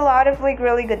 like, there's a lot of like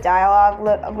really good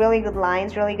dialogue, really good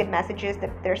lines, really good messages that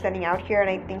they're sending out here,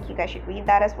 and I think you guys should read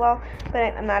that as well.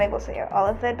 But I'm not able to say all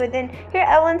of it. But then here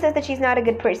Evelyn says that she's not a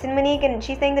good person, Monique, and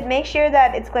she's saying that make sure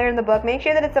that it's clear in the book, make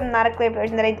sure that I'm not a clear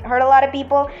person, that I hurt a lot of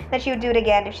people, that she would do it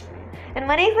again. And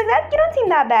Monique's like, that you don't seem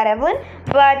that bad, Evelyn,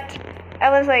 but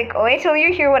Evelyn's like, oh, wait till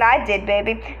you hear what I did,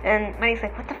 baby. And Monique's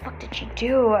like, what the fuck did she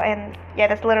do? And yeah,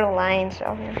 that's a little line,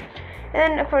 so yeah.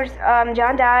 And of course,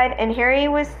 John died, and Harry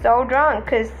was so drunk,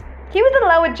 because he was in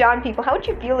love with John, people. How would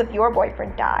you feel if your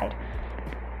boyfriend died?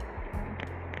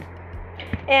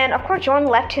 And of course, John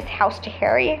left his house to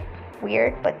Harry.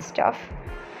 Weird, but stuff.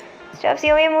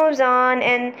 Celia moves on,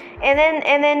 and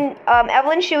then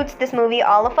Evelyn shoots this movie,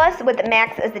 All of Us, with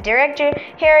Max as the director,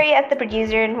 Harry as the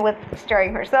producer, and with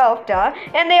starring herself, duh.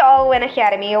 And they all win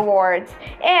Academy Awards.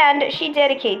 And she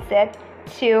dedicates it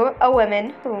to a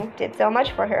woman who did so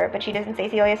much for her, but she doesn't say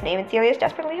Celia's name, and Celia's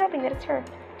desperately hoping that it's her.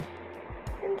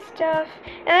 And stuff.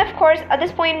 And of course, at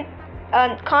this point,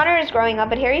 Connor is growing up,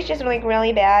 but Harry's just like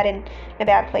really bad and in a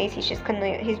bad place.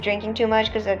 He's drinking too much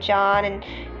because of John, and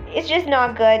it's just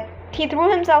not good. He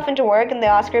threw himself into work and the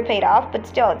Oscar paid off, but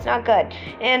still, it's not good.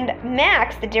 And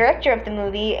Max, the director of the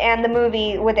movie, and the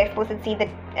movie with the explicit scene that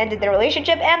ended their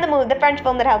relationship, and the French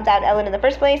film that helped out Ellen in the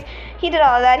first place, he did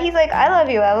all of that. He's like, I love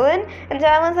you, Evelyn. And so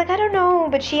Evelyn's like, I don't know,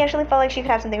 but she actually felt like she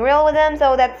could have something real with him,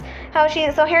 so that's how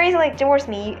so Harry's like, divorce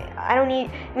me.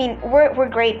 We're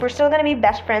great. We're still gonna be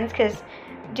best friends, because,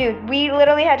 dude, we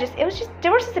literally had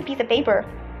divorce is a piece of paper.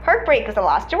 Heartbreak is a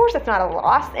loss. Divorce is not a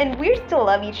loss, and we still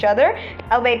love each other,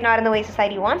 albeit not in the way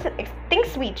society wants it.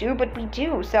 Thinks we do, but we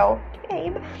do. So,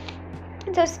 babe.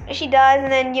 And so she does,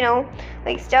 and then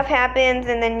like stuff happens,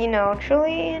 and then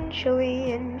truly,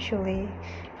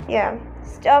 yeah,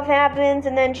 stuff happens,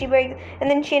 and then she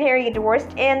and Harry get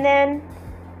divorced, and then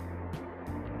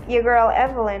your girl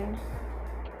Evelyn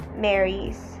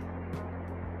marries.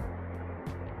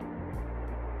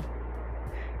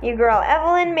 Your girl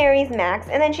Evelyn marries Max,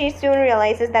 and then she soon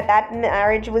realizes that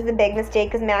marriage was a big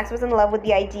mistake because Max was in love with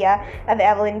the idea of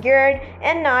Evelyn Gerd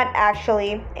and not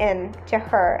actually into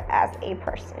her as a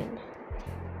person.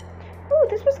 Ooh,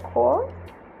 this was cool.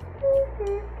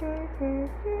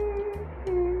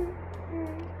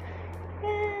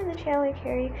 And then Charlie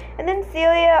Carey. And then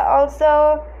Celia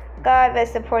also got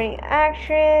Best Supporting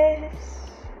Actress.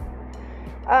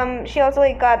 She also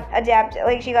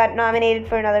she got nominated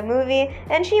for another movie,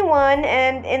 and she won.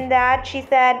 And in that she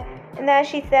said,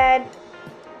 let's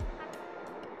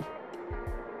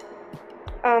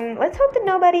hope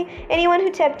that anyone who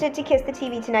attempted to kiss the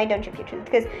TV tonight don't trip your tooth.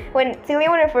 Because when Celia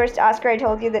won her first Oscar, I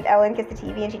told you that Ellen kissed the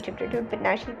TV and she tripped her tooth, but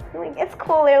now she's like, it's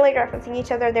cool. They're like referencing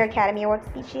each other, their Academy Award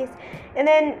speeches. And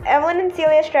then Evelyn and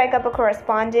Celia strike up a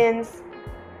correspondence.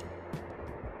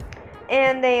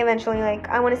 And they eventually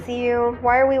I want to see you.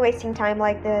 Why are we wasting time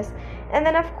like this? And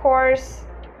then of course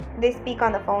they speak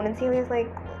on the phone, and Celia's like,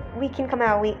 we can come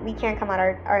out. We can't come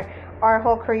out. Our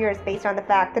whole career is based on the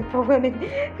fact that for women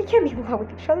we can't be in love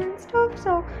with each other and stuff.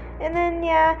 So and then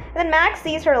Max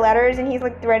sees her letters, and he's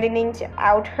threatening to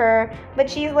out her, but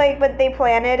she's but they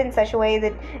plan it in such a way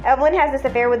that Evelyn has this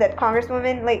affair with that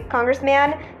congressman. They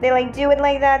do it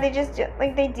like that. They just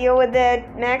they deal with it.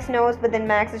 Max knows, but then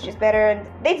Max is just better, and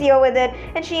they deal with it,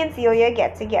 and she and Celia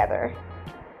get together.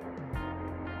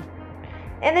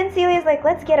 And then Celia's like,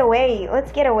 let's get away,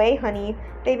 honey,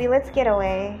 baby, let's get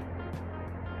away.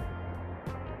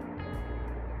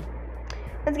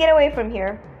 Let's get away from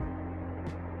here.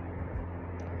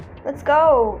 Let's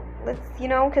go. Let's,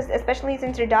 because especially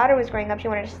since her daughter was growing up, she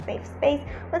wanted a safe space.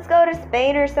 Let's go to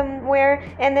Spain or somewhere.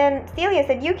 And then Celia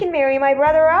said, you can marry my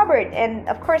brother Robert. And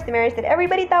of course, the marriage that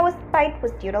everybody thought was fight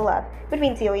was due to love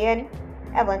between Celia and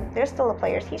Evelyn. They're still the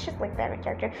players. He's just like background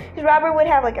character. Because Robert would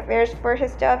have like affairs for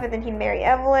his stuff, and then he'd marry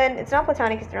Evelyn. It's not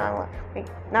platonic because they're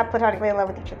not platonically in love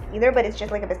with each other either, but it's just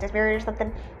like a business marriage or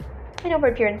something. For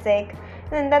appearance sake.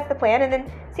 And then that's the plan. And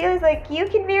then Celia's like, you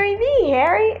can marry me,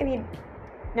 Harry. I mean,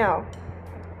 no.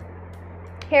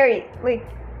 Harry, like,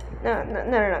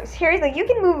 no. Harry's like, you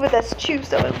can move with us too,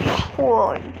 so it'll be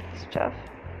cool and stuff.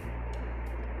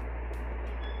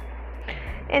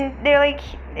 And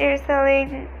they're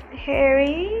telling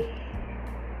Harry.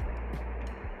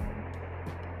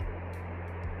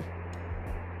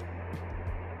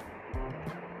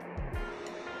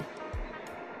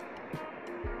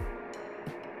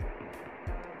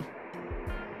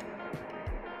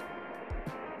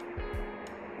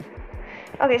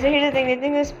 Okay, so here's the thing. They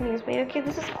think this means me. Okay,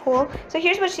 this is cool. So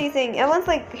here's what she's saying. Evelyn's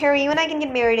like, Harry, you and I can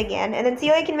get married again, and then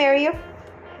Celia can marry you.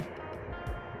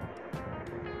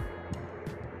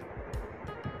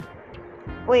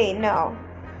 Wait, no.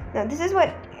 No, this is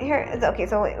what okay,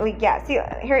 so yeah, see,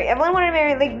 Harry, Evelyn wanted to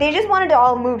marry, they just wanted to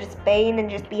all move to Spain and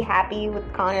just be happy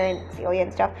with Connor and Celia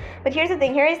and stuff. But here's the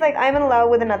thing, Harry's like, I'm in love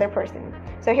with another person.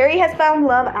 So Harry has found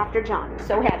love after John.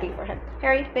 So happy for him.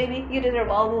 Harry, baby, you deserve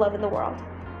all the love in the world.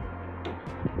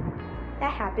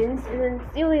 That happens, and then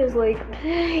Celia's like,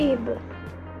 babe.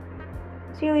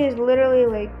 Celia's literally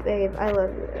like, babe, I love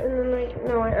you. And then like,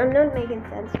 no, I'm not making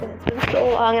sense because it's been so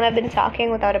long and I've been talking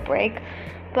without a break.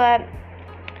 But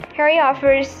Harry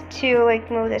offers to like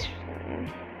move this.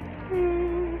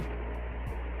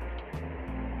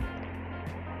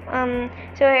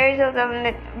 So Harry tells them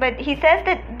that, but he says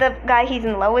that the guy he's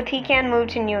in love with, he can't move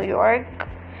to New York,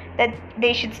 that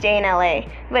they should stay in LA.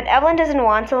 But Evelyn doesn't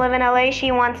want to live in LA.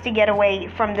 She wants to get away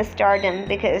from the stardom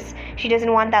because she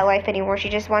doesn't want that life anymore. She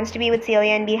just wants to be with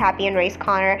Celia and be happy and raise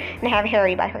Connor and have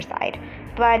Harry by her side.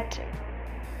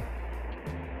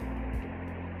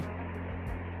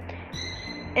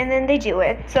 And then they do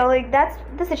it. So like that's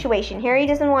the situation. Harry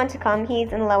doesn't want to come.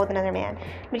 He's in love with another man.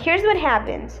 But here's what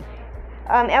happens.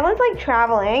 Evelyn's like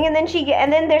traveling, and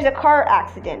then there's a car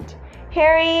accident.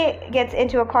 Harry gets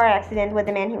into a car accident with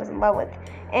the man he was in love with,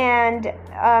 and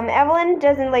Evelyn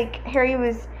doesn't like. Harry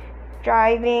was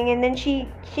driving, and then she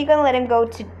couldn't let him go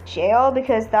to jail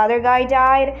because the other guy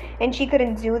died, and she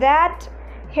couldn't do that.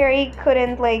 Harry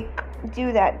couldn't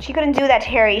do that. She couldn't do that to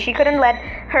Harry. She couldn't let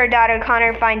her daughter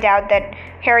Connor find out that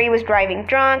Harry was driving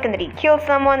drunk and that he'd killed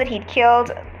someone, that he'd killed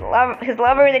his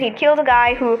lover, that he'd killed a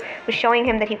guy who was showing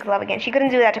him that he could love again. She couldn't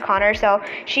do that to Connor, so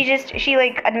she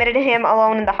admitted him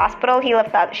alone in the hospital. She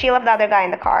left the other guy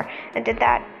in the car and did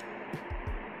that.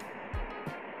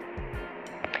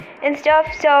 And stuff.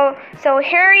 So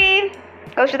Harry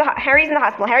goes to Harry's in the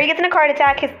hospital. Harry gets in a car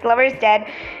attack. His lover is dead,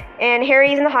 and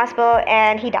Harry's in the hospital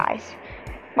and he dies.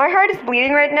 My heart is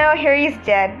bleeding right now. Harry's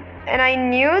dead. And I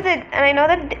know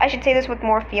that I should say this with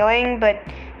more feeling, but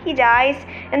he dies.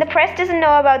 And the press doesn't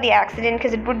know about the accident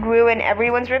because it would ruin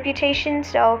everyone's reputation.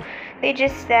 So they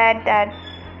just said that,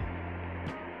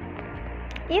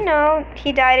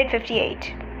 he died at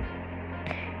 58.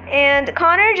 And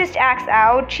Connor just acts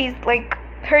out. She's like,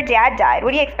 her dad died.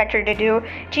 What do you expect her to do?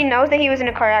 She knows that he was in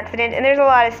a car accident, and there's a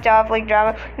lot of stuff, like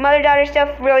drama, mother-daughter stuff,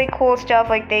 really cool stuff,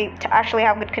 like they actually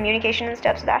have good communication and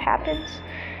stuff, so that happens.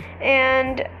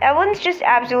 And Evelyn's just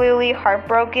absolutely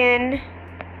heartbroken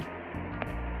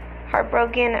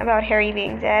about Harry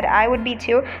being dead. I would be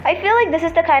too. I feel like this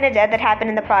is the kind of death that happened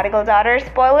in The Prodigal Daughter.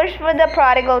 Spoilers for The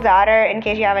Prodigal Daughter, in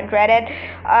case you haven't read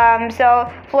it.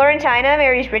 So Florentina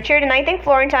marries Richard, and I think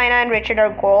Florentina and Richard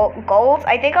are goals.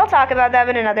 I think I'll talk about them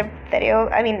in another video.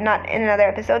 I mean, not in another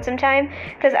episode sometime,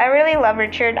 because I really love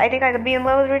Richard. I think I could be in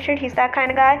love with Richard. He's that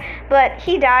kind of guy. But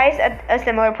he dies at a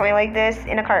similar point like this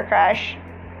in a car crash.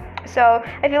 So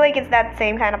I feel like it's that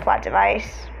same kind of plot device.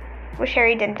 Wish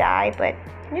Harry didn't die, but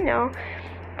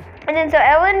And then so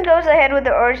Evelyn goes ahead with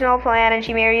the original plan, and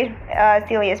she marries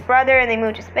Celia's brother, and they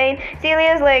move to Spain.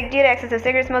 Celia's like, due to excessive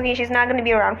cigarette smoking, she's not going to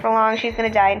be around for long. She's going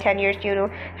to die in 10 years due to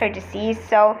her disease.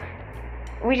 So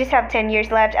we just have 10 years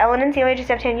left. Evelyn and Celia just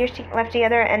have 10 years left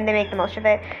together, and they make the most of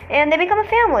it. And they become a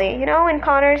family, and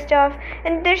Connor stuff.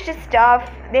 And there's just stuff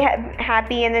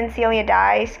happy, and then Celia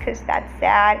dies because that's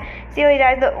sad. Celia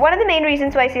dies. One of the main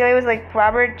reasons why Celia was like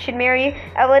Robert should marry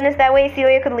Evelyn is that way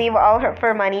Celia could leave all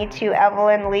her money to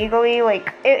Evelyn legally.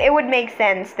 Like it would make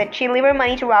sense that she'd leave her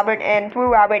money to Robert, and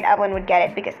through Robert Evelyn would get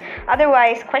it, because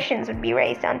otherwise questions would be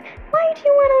raised on why do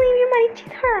you want to leave your money to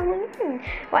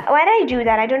her? Why did I do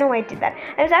that? I don't know why I did that.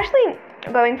 I was actually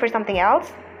going for something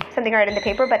else, something I read in the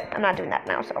paper, but I'm not doing that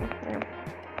now. So. You know.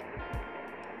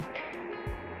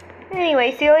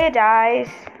 Anyway, Celia dies.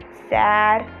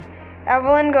 Sad.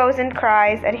 Evelyn goes and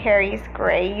cries at Harry's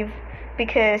grave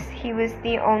because he was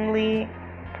the only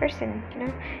person, you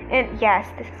know? And yes,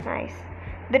 this is nice.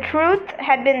 The truth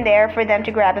had been there for them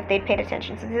to grab if they'd paid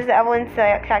attention. So this is Evelyn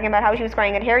talking about how she was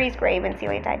crying at Harry's grave when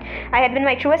Celia died. I had been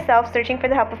my truest self, searching for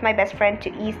the help of my best friend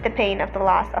to ease the pain of the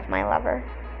loss of my lover.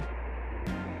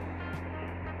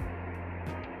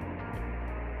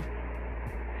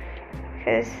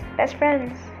 Because best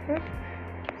friends.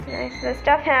 It's nice. The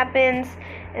stuff happens,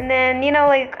 and then, you know,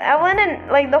 like, Evelyn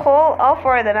and, like, all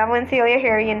four of them, Evelyn, Celia,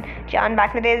 Harry, and John,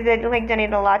 back in the days, they, like,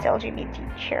 donated a lot to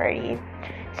LGBT charity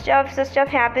stuff. So stuff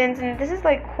happens, and this is,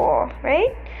 like, cool,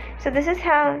 right? So this is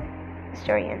how the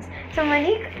story ends. So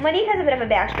Monique has a bit of a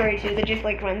backstory, too, that just,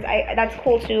 like, runs. That's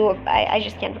cool, too. I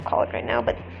just can't recall it right now,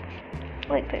 but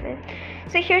I like putting it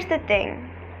in. So here's the thing.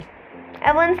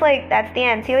 Evelyn's like, that's the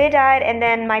end. Celia died, and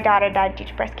then my daughter died due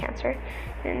to breast cancer.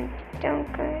 And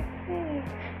don't go.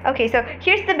 Okay, so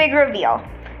here's the big reveal.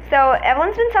 So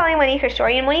Evelyn's been telling Monique her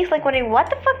story, and Monique's like wondering, what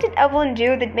the fuck did Evelyn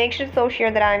do that makes her so sure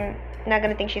that I'm not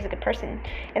gonna think she's a good person?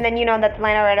 And then, you know, that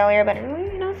line I read earlier, but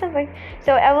you know something.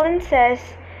 So Evelyn says,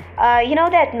 you know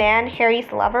that man,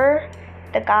 Harry's lover,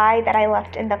 the guy that I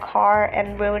left in the car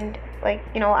and ruined, like,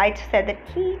 you know, I said that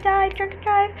he died drunk and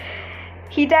drive.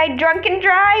 He died drunk and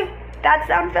drive. That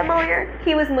sounds familiar.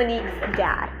 He was Monique's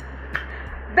dad.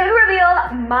 Big reveal.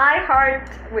 My heart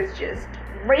was just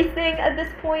racing at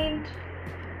this point.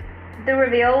 The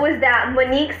reveal was that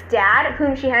Monique's dad,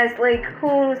 whom she has, like,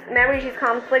 whose memory she's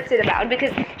conflicted about,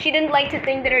 because she didn't like to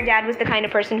think that her dad was the kind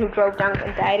of person who drove drunk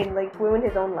and died and, like, ruined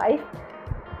his own life.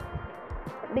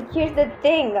 But here's the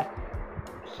thing.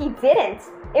 He didn't.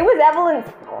 It was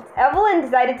Evelyn's fault. Evelyn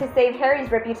decided to save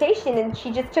Harry's reputation, and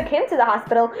she just took him to the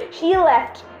hospital. She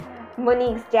left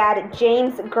Monique's dad,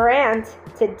 James Grant,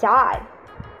 to die.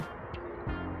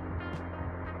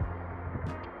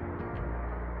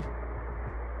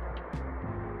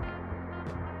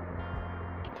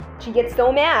 She gets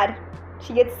so mad.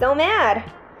 She gets so mad.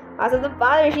 Also, the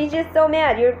father, she's just so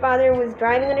mad. Your father was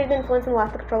driving under the influence and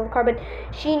lost the control of the car, but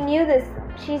she knew this.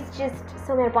 She's just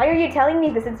so mad. Why are you telling me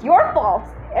this? It's your fault.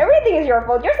 Everything is your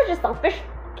fault. You're such a selfish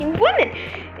fucking woman.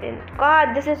 And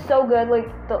God, this is so good. Like,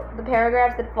 the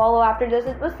paragraphs that follow after this,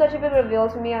 it was such a big reveal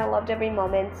to me. I loved every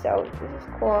moment, so this is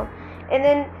cool. And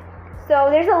then, so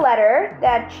there's a letter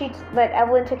that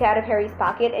Evelyn took out of Harry's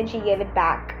pocket, and she gave it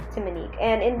back to Monique.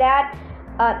 And in that,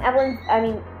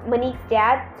 Monique's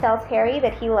dad tells Harry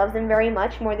that he loves him very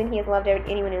much, more than he has loved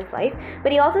anyone in his life.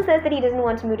 But he also says that he doesn't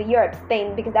want to move to Europe,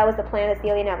 Spain, because that was the plan that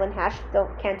Celia and Evelyn hatched, so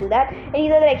can't do that. And he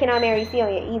said that I cannot marry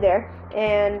Celia either.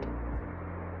 And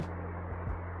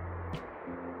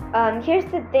here's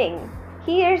the thing.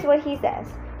 Here's what he says.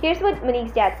 Here's what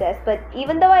Monique's dad says. But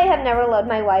even though I have never loved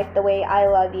my wife the way I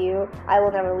love you, I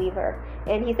will never leave her.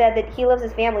 And he said that he loves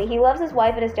his family. He loves his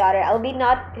wife and his daughter. Albeit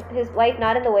not his wife,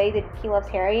 not in the way that he loves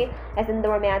Harry, as in the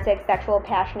romantic, sexual,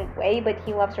 passionate way, but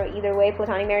he loves her either way,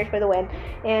 platonic marriage for the win.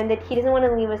 And that he doesn't want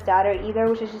to leave his daughter either,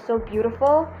 which is just so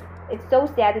beautiful. It's so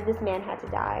sad that this man had to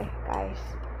die, guys.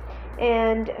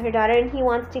 And her daughter, and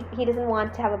he doesn't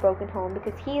want to have a broken home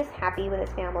because he is happy with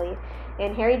his family.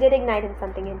 And Harry did ignite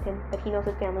something in him, but he knows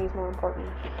his family is more important.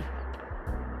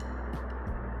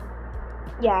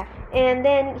 Yeah, and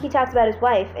then he talks about his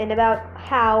wife and about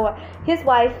how his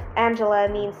wife, Angela,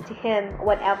 means to him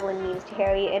what Evelyn means to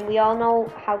Harry. And we all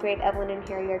know how great Evelyn and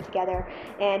Harry are together.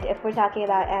 And if we're talking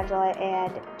about Angela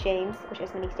and James, which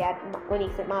is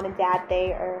Monique's mom and dad,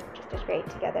 they are just as great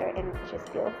together, and it just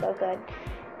feels so good.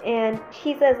 And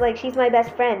she says, like, she's my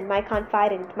best friend, my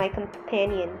confidant, my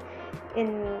companion.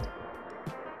 And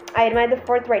I admire the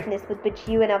forthrightness with which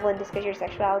you and Evelyn discuss your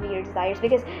sexuality, your desires,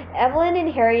 because Evelyn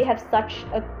and Harry have such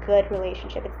a good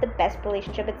relationship. It's the best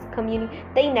relationship. It's community.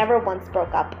 They never once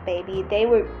broke up, baby. They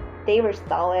were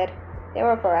solid. They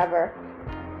were forever.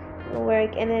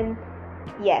 Work, and then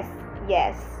yes.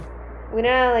 We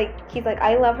know, like, he's like,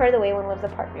 I love her the way one loves a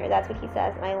partner. That's what he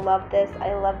says, and I love this.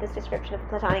 I love this description of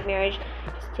platonic marriage.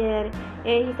 Just did,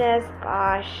 and he says,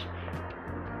 gosh.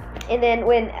 And then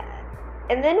when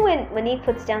Monique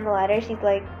puts down the letter, she's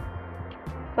like,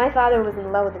 My father was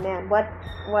in love with a man. What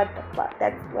the fuck?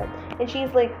 That's what. And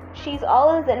she's like,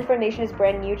 all of this information is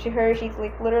brand new to her. She's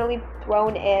like literally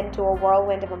thrown into a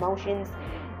whirlwind of emotions,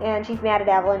 and she's mad at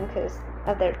Evelyn because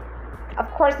of their. Of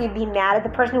course, you'd be mad at the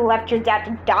person who left your dad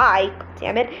to die. God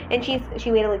damn it! And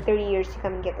she waited like 30 years to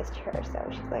come and get this to her. So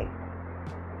she's like.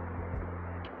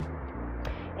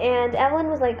 And Evelyn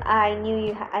was like, I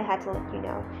knew I had to let you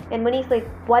know. And Monique's like,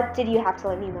 what did you have to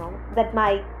let me know? That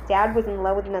my dad was in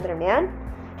love with another man?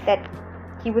 That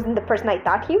he wasn't the person I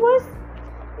thought he was?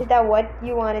 Is that what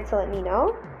you wanted to let me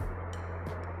know?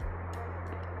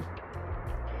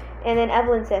 And then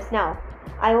Evelyn says, no.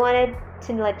 I wanted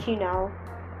to let you know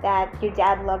that your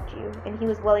dad loved you and he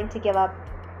was willing to give up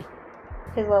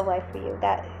his love life for you.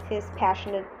 That his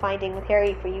passionate finding with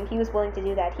Harry for you, he was willing to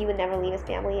do that. He would never leave his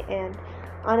family. And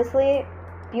honestly,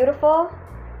 beautiful.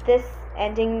 This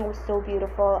ending was so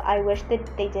beautiful. I wish that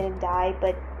they didn't die,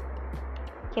 but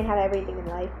you can't have everything in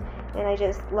life. And I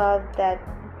just love that.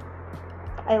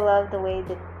 I love the way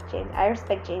that I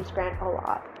respect James Grant a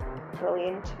lot.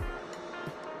 Brilliant.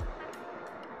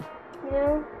 You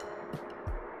know?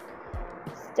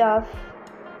 Stuff.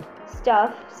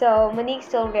 So Monique's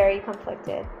still very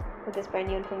conflicted with this brand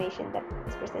new information that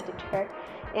is presented to her.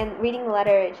 And reading the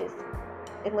letter, it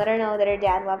let her know that her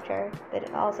dad loved her, but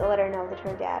it also let her know that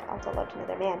her dad also loved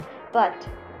another man. But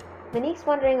Monique's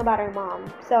wondering about her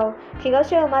mom, so she goes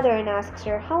to her mother and asks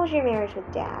her, how was your marriage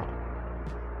with dad?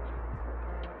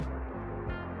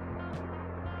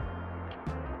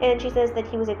 And she says that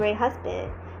he was a great husband.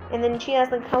 And then she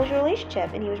asks, like, how was your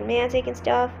relationship? And he was romantic and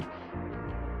stuff.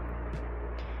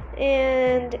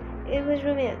 And it was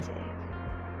romantic.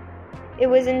 It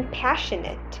wasn't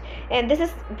passionate. And this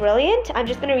is brilliant. I'm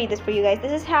just going to read this for you guys.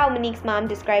 This is how Monique's mom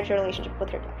describes her relationship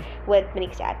with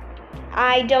Monique's dad.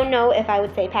 I don't know if I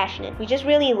would say passionate. We just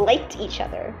really liked each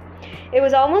other. It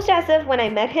was almost as if when I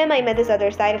met him, I met this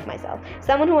other side of myself.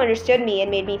 Someone who understood me and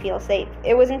made me feel safe.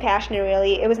 It wasn't passionate,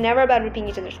 really. It was never about ripping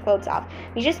each other's clothes off.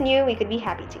 We just knew we could be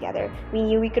happy together. We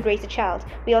knew we could raise a child.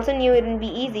 We also knew it wouldn't be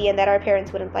easy and that our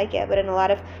parents wouldn't like it, but in a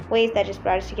lot of ways that just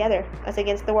brought us together, us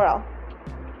against the world.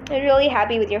 I was really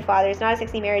happy with your father. It's not a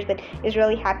sexy marriage, but I was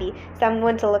really happy.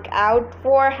 Someone to look out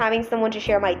for, having someone to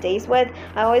share my days with.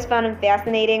 I always found him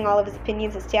fascinating, all of his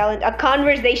opinions, his talent, a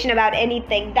conversation about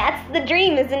anything. That's the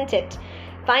dream, isn't it?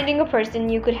 Finding a person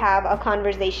you could have a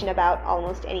conversation about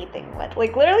almost anything with.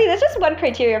 Like, literally, that's just one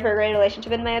criteria for a great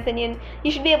relationship, in my opinion.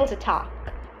 You should be able to talk.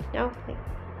 No?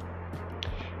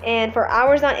 And for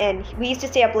hours on end, we used to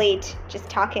stay up late just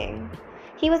talking.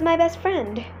 He was my best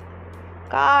friend.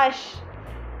 Gosh.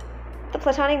 The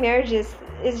platonic marriage is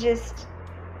just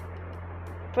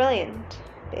brilliant,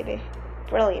 baby.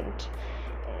 Brilliant.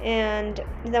 And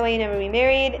that way you never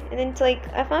remarried. And then it's like,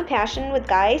 I found passion with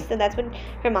guys, so that's what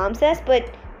her mom says, but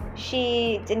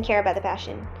she didn't care about the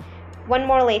passion. One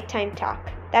more late time talk.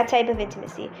 That type of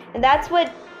intimacy. And that's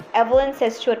what Evelyn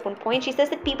says too at one point. She says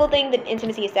that people think that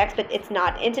intimacy is sex, but it's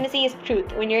not. Intimacy is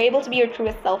truth. When you're able to be your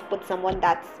truest self with someone,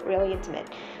 that's really intimate.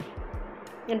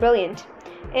 And brilliant.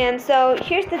 And so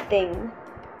here's the thing.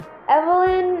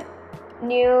 Evelyn's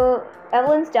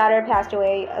daughter passed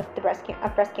away of breast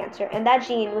cancer, and that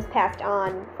gene was passed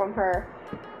on from her.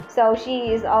 So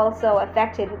she is also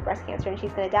affected with breast cancer, and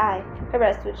she's gonna die. Her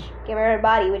breast, which gave her her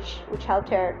body, which helped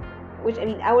her, which, I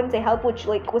mean, I wouldn't say help, which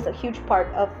like was a huge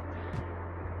part of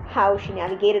how she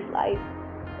navigated life,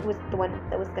 was the one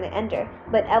that was going to end her.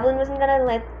 But Evelyn wasn't going to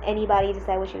let anybody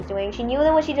decide what she was doing. She knew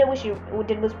that what she did was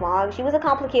wrong. She was a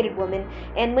complicated woman,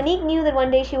 and Monique knew that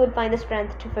one day she would find the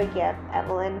strength to forgive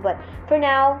Evelyn, but for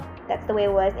now, that's the way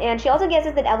it was. And she also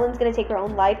guesses that Evelyn's going to take her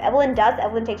own life. Evelyn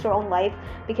takes her own life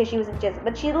because she was just,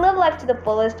 but she lived life to the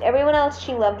fullest. Everyone else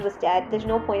she loved was dead. There's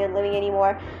no point in living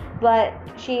anymore, but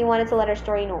she wanted to let her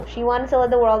story know. She wanted to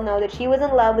let the world know that she was in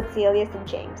love with Celia and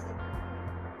James.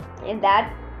 And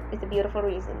that is a beautiful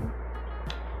reason.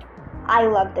 I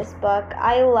love this book.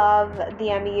 I love the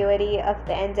ambiguity of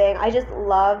the ending. I just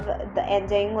love the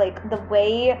ending, like the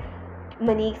way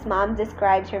Monique's mom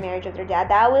describes her marriage with her dad.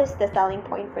 That was the selling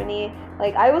point for me.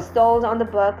 Like, I was sold on the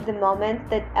book the moment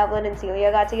that Evelyn and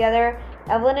Celia got together.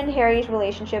 Evelyn and Harry's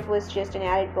relationship was just an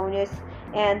added bonus,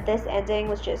 and this ending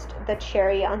was just the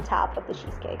cherry on top of the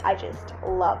cheesecake. I just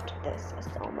loved this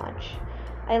so much.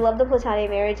 I love the platonic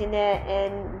marriage in it,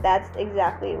 and that's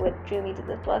exactly what drew me to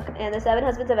this book. And The 7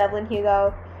 Husbands of Evelyn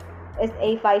Hugo is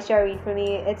a 5-star read for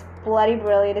me. It's bloody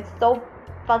brilliant. It's so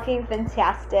fucking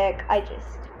fantastic. I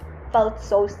just felt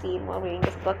so seen while reading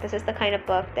this book. This is the kind of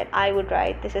book that I would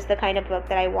write. This is the kind of book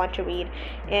that I want to read.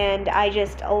 And I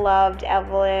just loved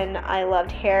Evelyn. I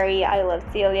loved Harry. I loved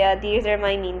Celia. These are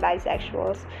my mean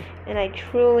bisexuals. And I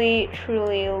truly,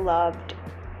 truly loved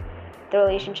the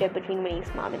relationship between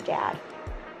Monique's mom and dad.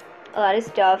 A lot of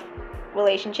stuff,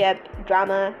 relationship,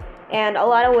 drama, and a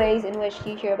lot of ways in which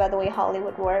you hear about the way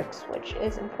Hollywood works, which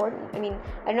is important. I mean,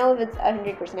 I don't know if it's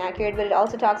 100% accurate, but it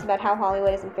also talks about how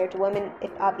Hollywood isn't fair to women.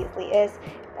 It obviously is.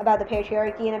 About the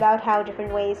patriarchy, and about how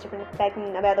different ways, different effects,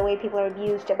 and about the way people are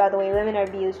abused, about the way women are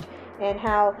abused, and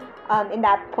how in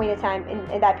that point of time,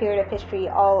 in that period of history,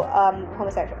 all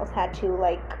homosexuals had to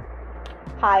like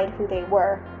hide who they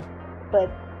were. But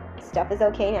stuff is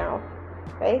okay now,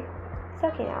 right? It's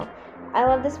okay now. I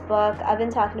love this book. I've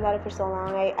been talking about it for so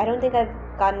long. I don't think I've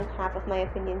gotten half of my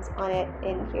opinions on it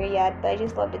in here yet, but I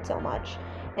just loved it so much.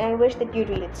 And I wish that you'd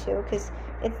read it too, because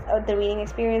it's the reading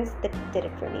experience that did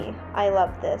it for me. I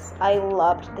loved this. I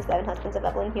loved The Seven Husbands of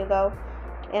Evelyn Hugo,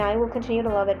 and I will continue to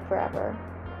love it forever,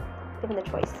 given the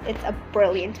choice. It's a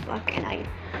brilliant book, and I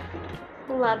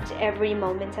loved every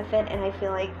moment of it, and I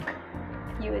feel like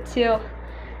you would too.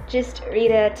 Just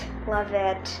read it, love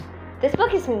it. This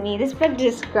book is me. This book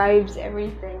describes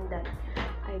everything that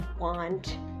I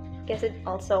want. I guess it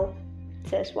also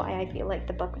says why I feel like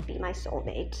the book would be my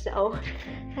soulmate. So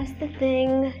that's the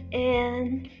thing.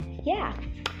 And yeah.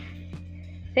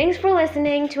 Thanks for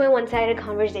listening to a one-sided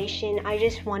conversation. I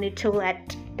just wanted to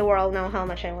let the world know how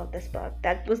much I love this book.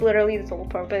 That was literally the sole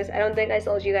purpose. I don't think I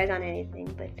sold you guys on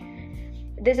anything, but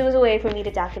this was a way for me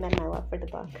to document my love for the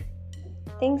book.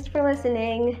 Thanks for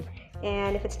listening.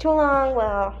 And if it's too long,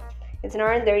 well, it's an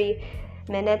hour and 30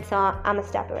 minutes, so I'm gonna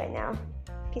stop it right now.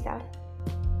 Peace out.